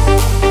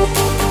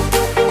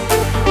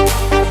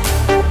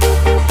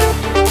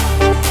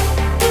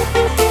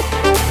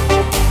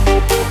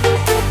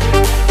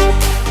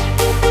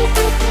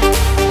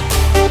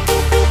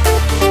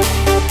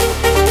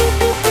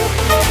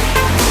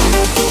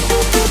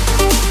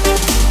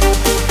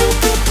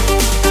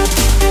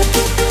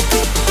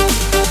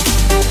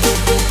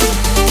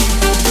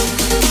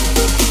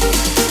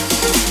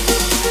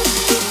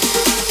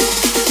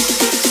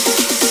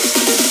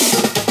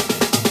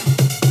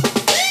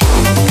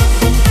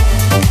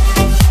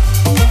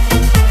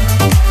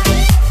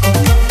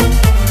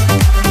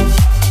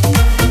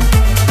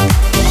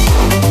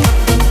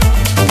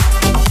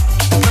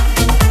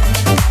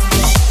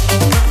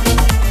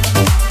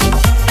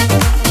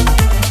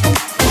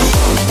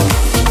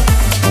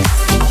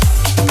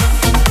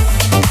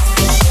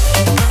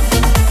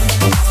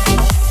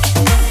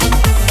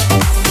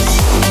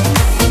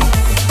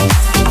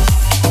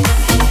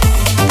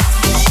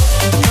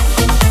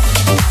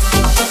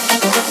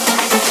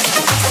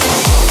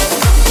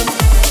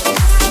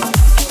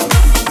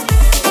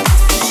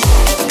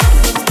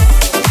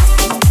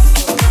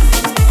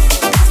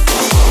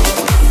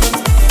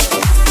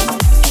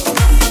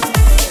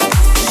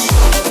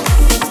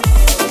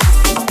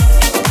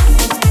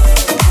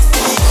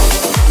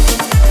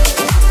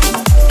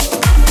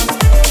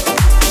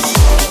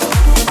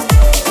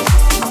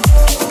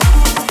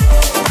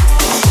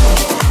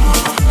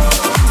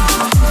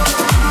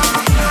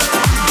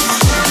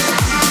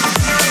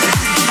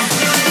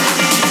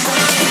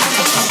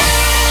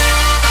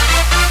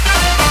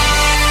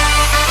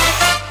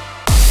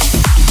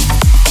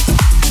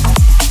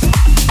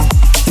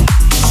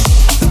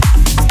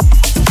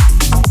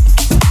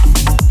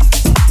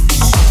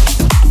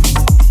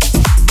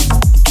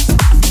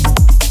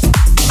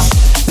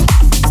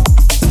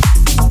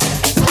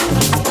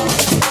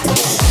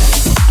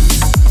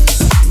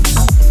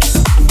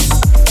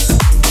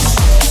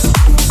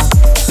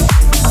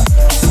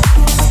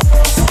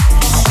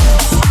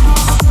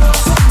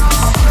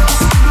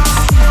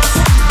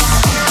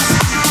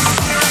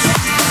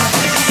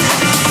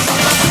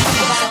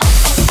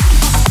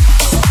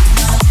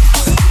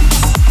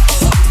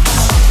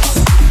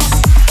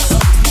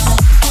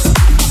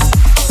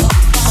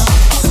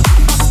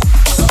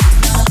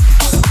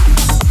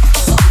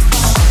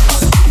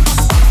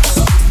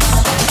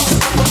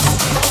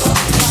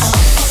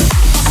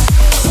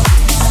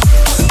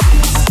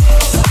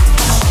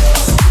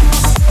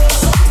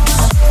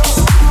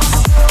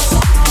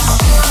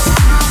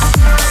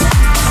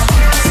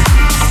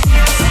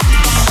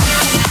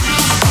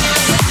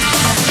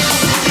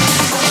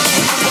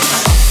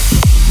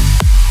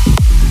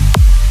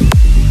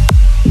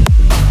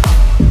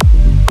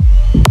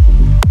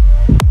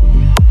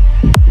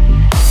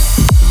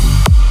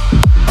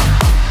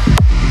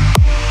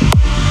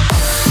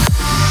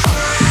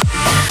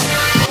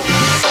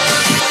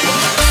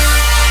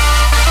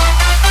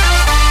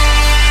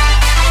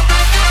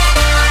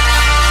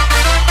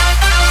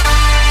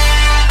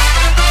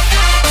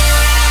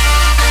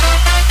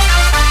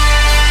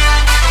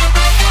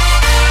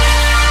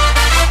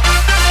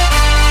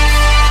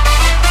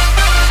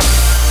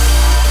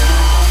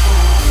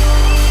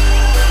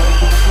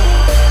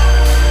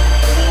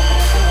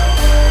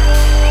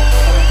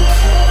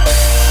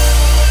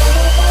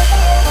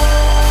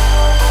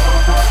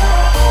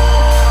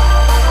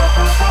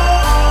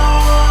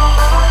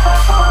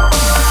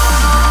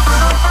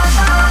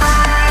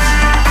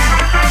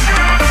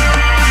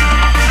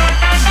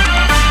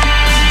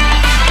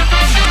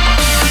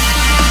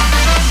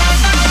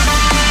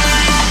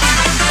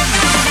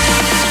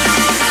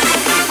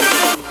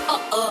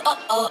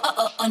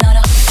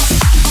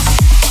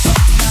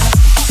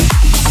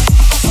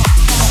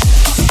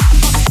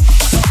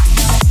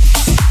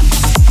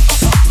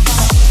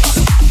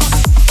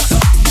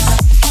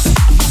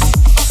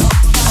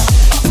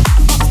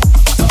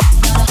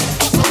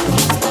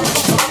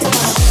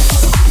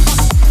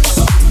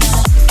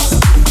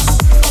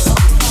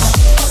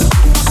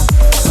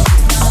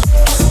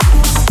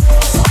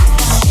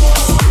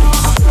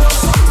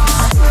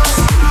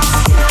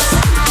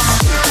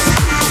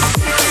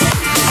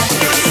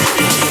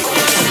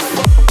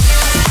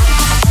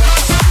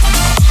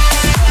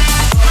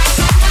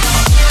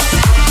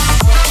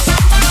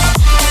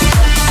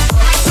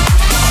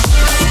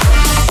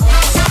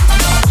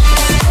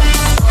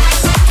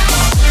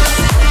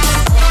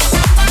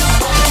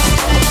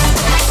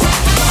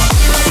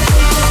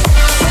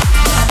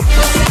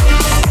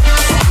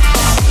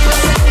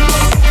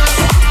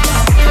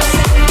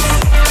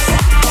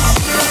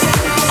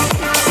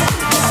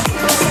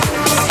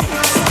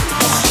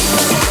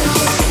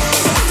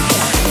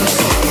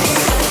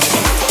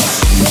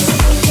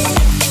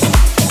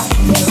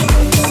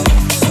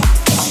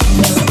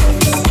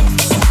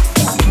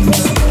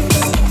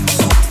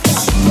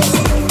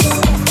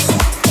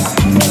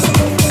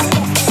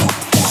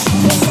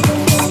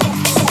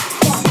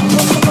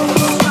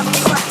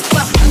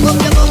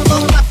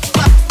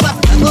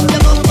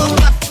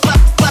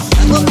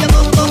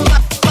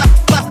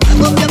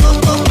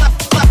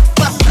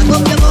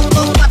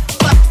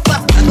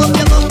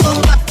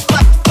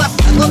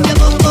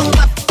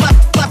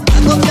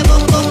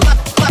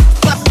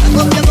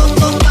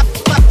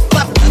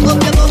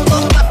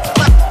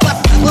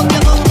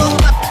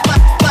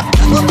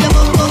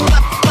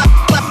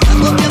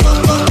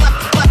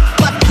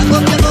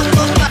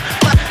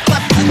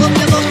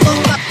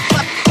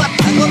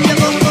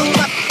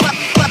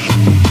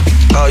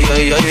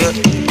 yeah, yeah.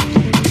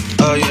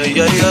 Oh, yeah,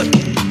 yeah, yeah.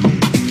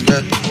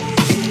 Yeah.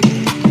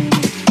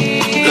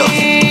 Look,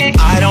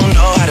 I don't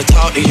know how to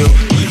talk to you.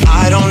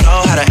 I don't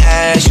know how to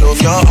ask you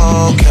if you're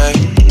okay.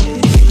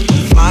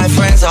 My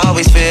friends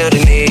always feel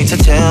the need to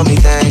tell me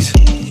things.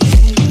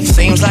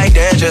 Seems like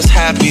they're just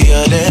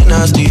happier than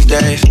us these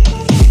days.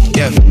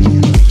 Yeah.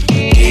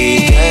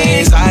 These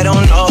days, I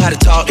don't know how to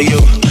talk to you.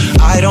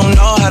 I don't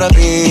know how to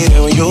be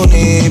there when you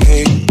need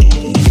me.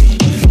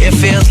 It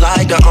feels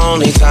like the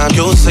only time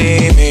you'll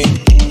see me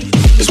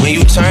is when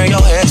you turn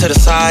your head to the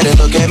side and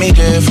look at me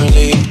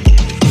differently.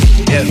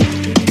 Yeah.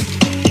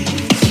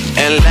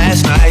 And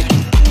last night,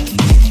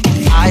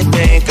 I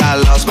think I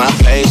lost my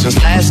patience.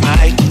 Last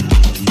night,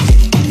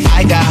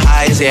 I got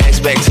high as the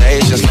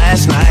expectations.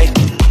 Last night,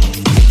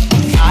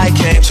 I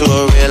came to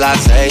a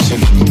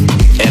realization,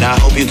 and I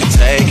hope you can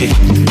take it.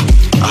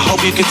 I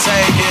hope you can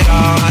take it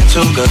all. I'm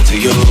too good to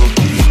you.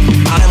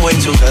 I'm way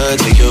too good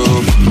to you.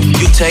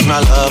 You take my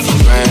love for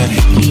granted.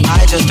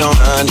 I just don't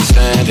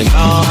understand it.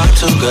 No, I'm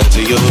too good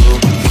to you.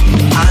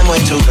 I'm way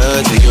too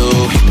good to you.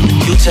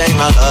 You take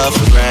my love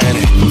for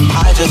granted.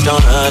 I just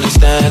don't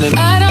understand it.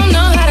 I don't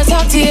know how to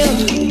talk to you.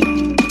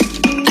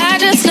 I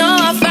just know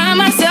I find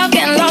myself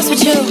getting lost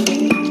with you.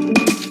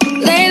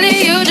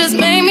 Lately you just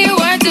make me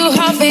work too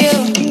hard for you.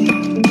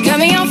 Got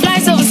me on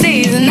flights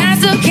overseas and I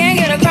still can't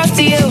get across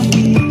to you.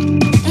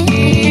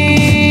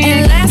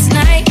 And last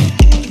night,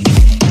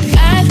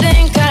 I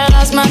think I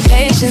lost my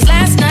patience.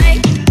 Last night,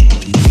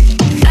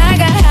 I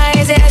got high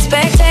as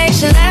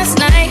expectations. Last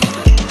night,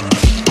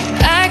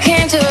 I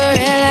came to a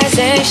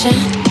realization,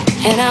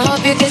 and I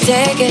hope you can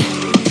take it.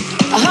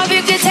 I hope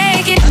you can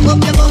take it.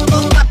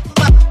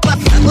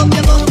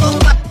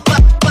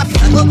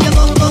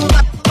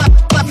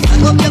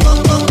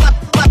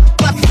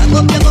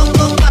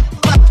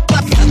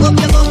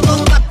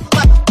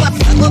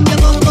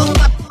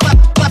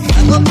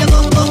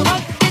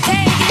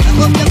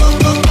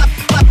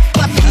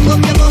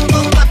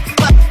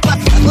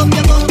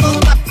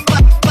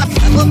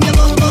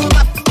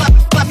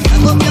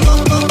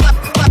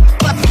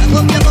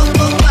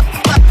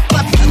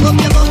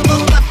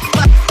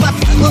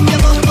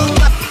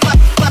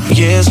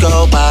 Years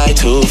go by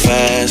too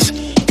fast,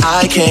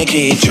 I can't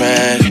keep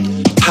track.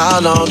 How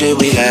long did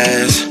we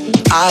last?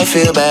 I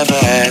feel bad for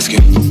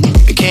asking.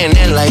 It can't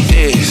end like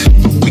this.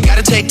 We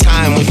gotta take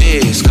time with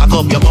this. Cock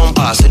up your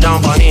bomba, sit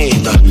down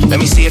bonita. Let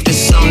me see if this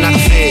is something I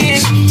can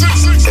fix.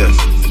 Yeah.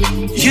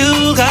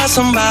 You got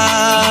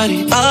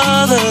somebody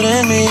other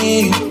than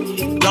me.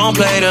 Don't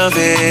play the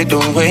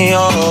victim when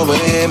you're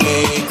with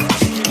me.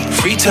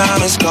 Free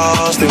time is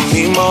costing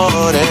me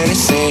more than it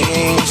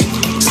seems.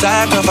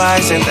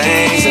 Sacrificing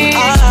things, and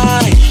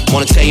I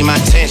wanna tell you my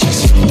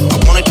intentions. I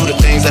wanna do the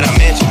things that I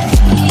mentioned.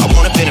 I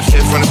wanna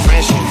benefit from the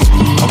friendship.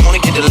 I wanna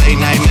get the late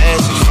night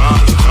message from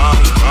you.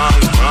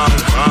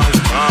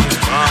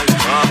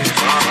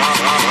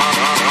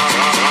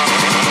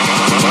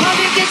 I hope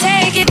you can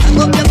take it.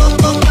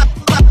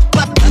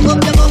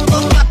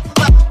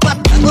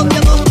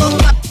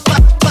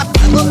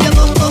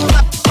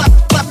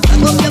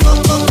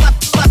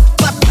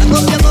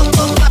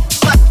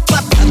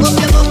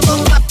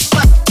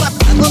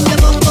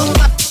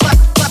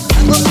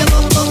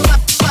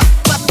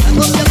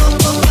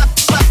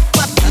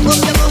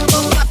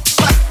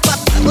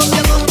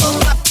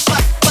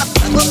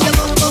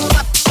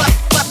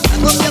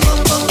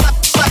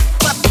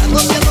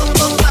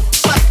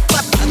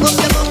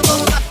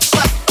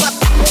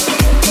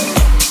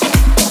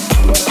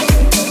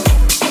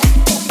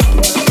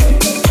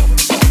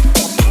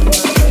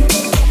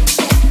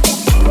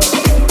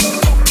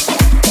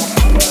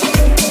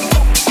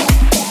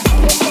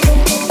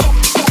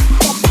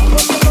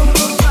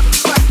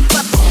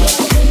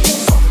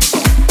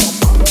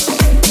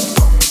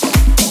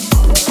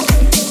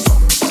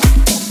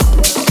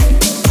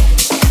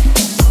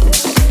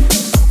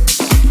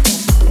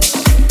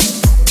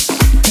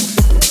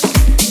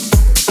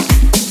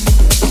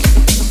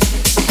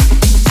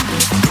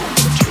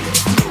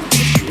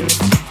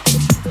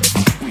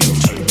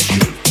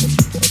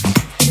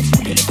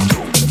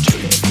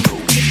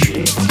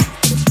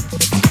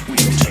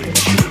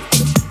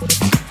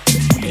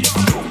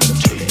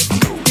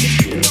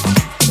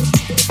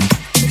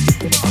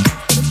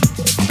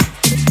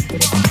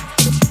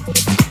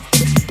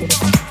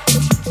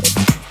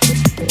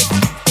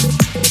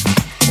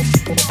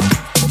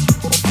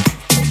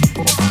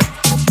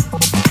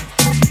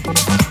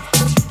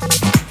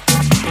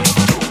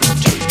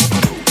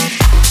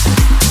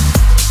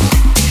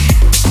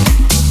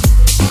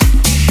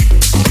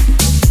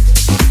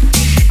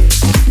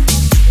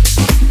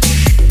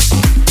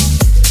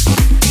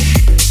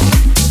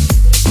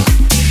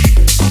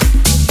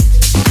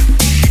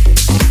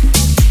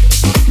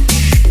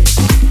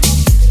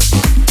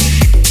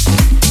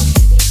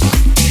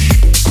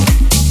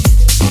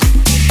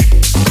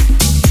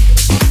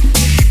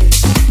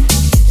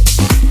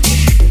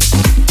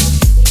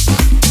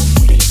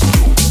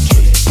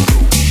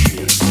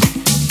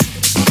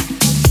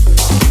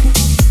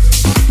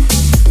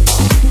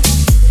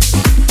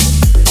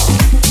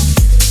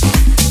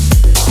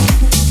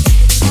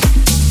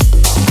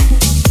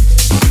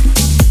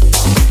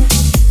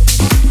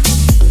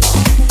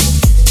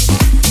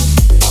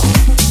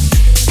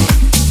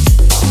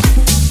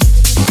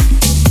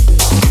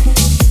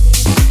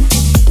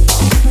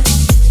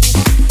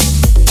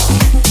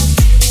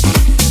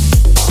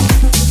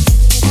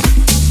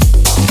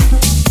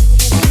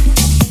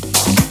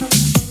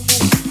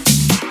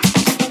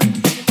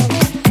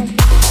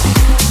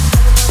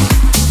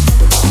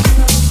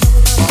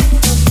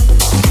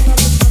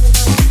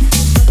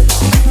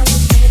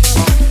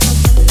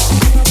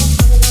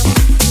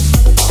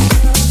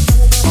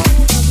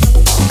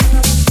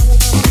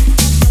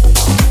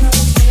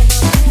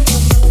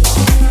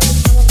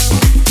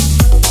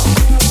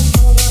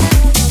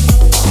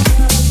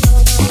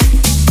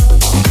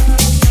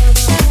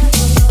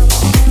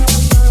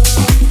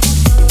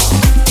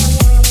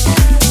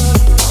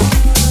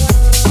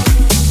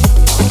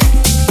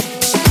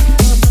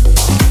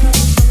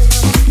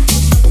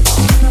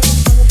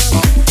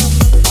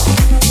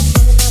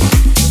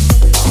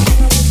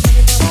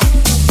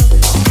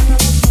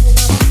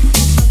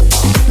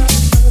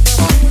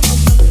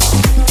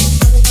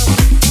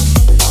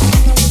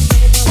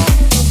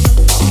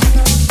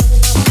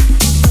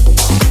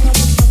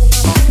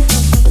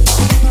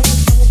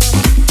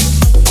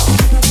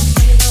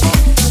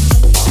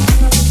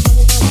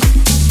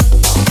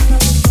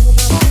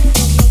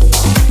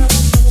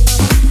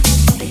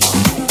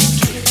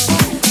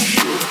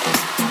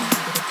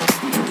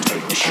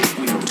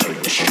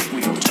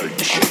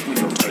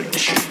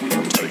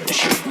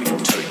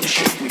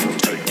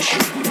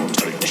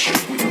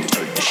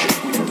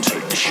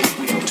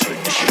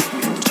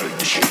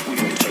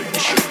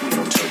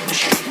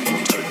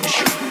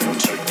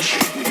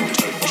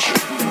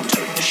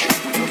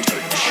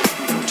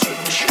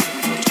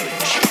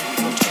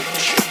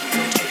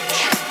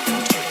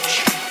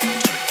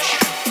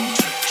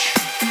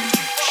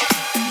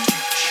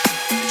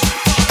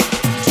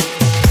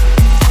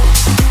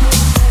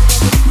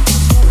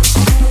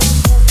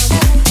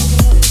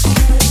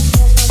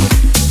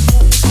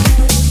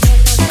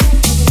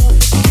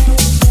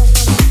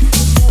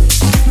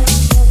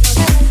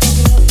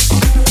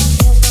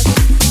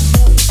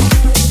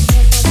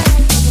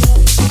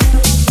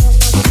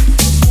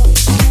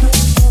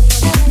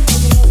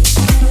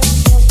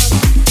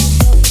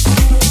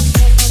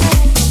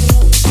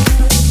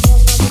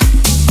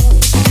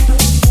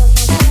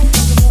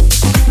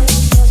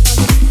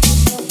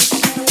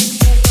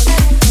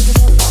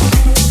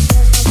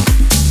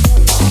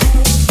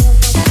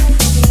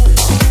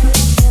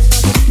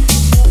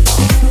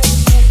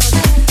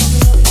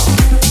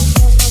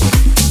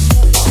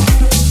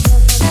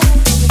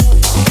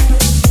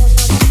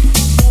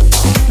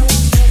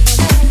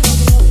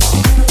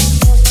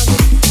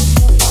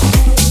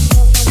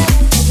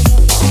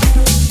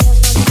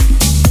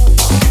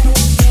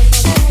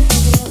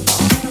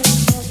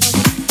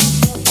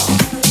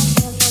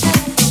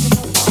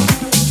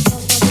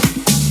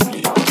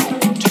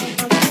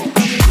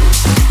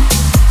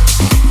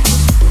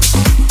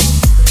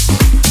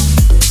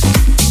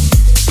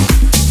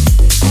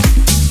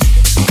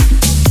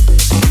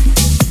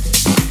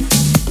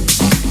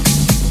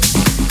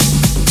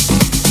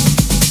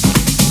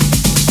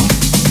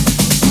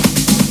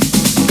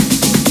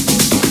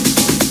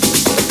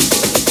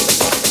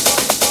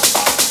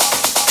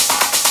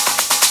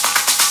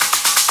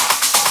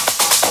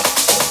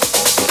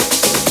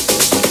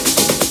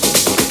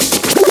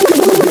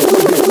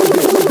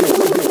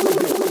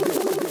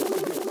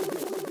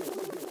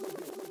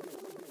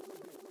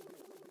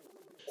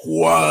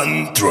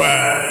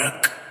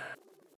 Juantrack.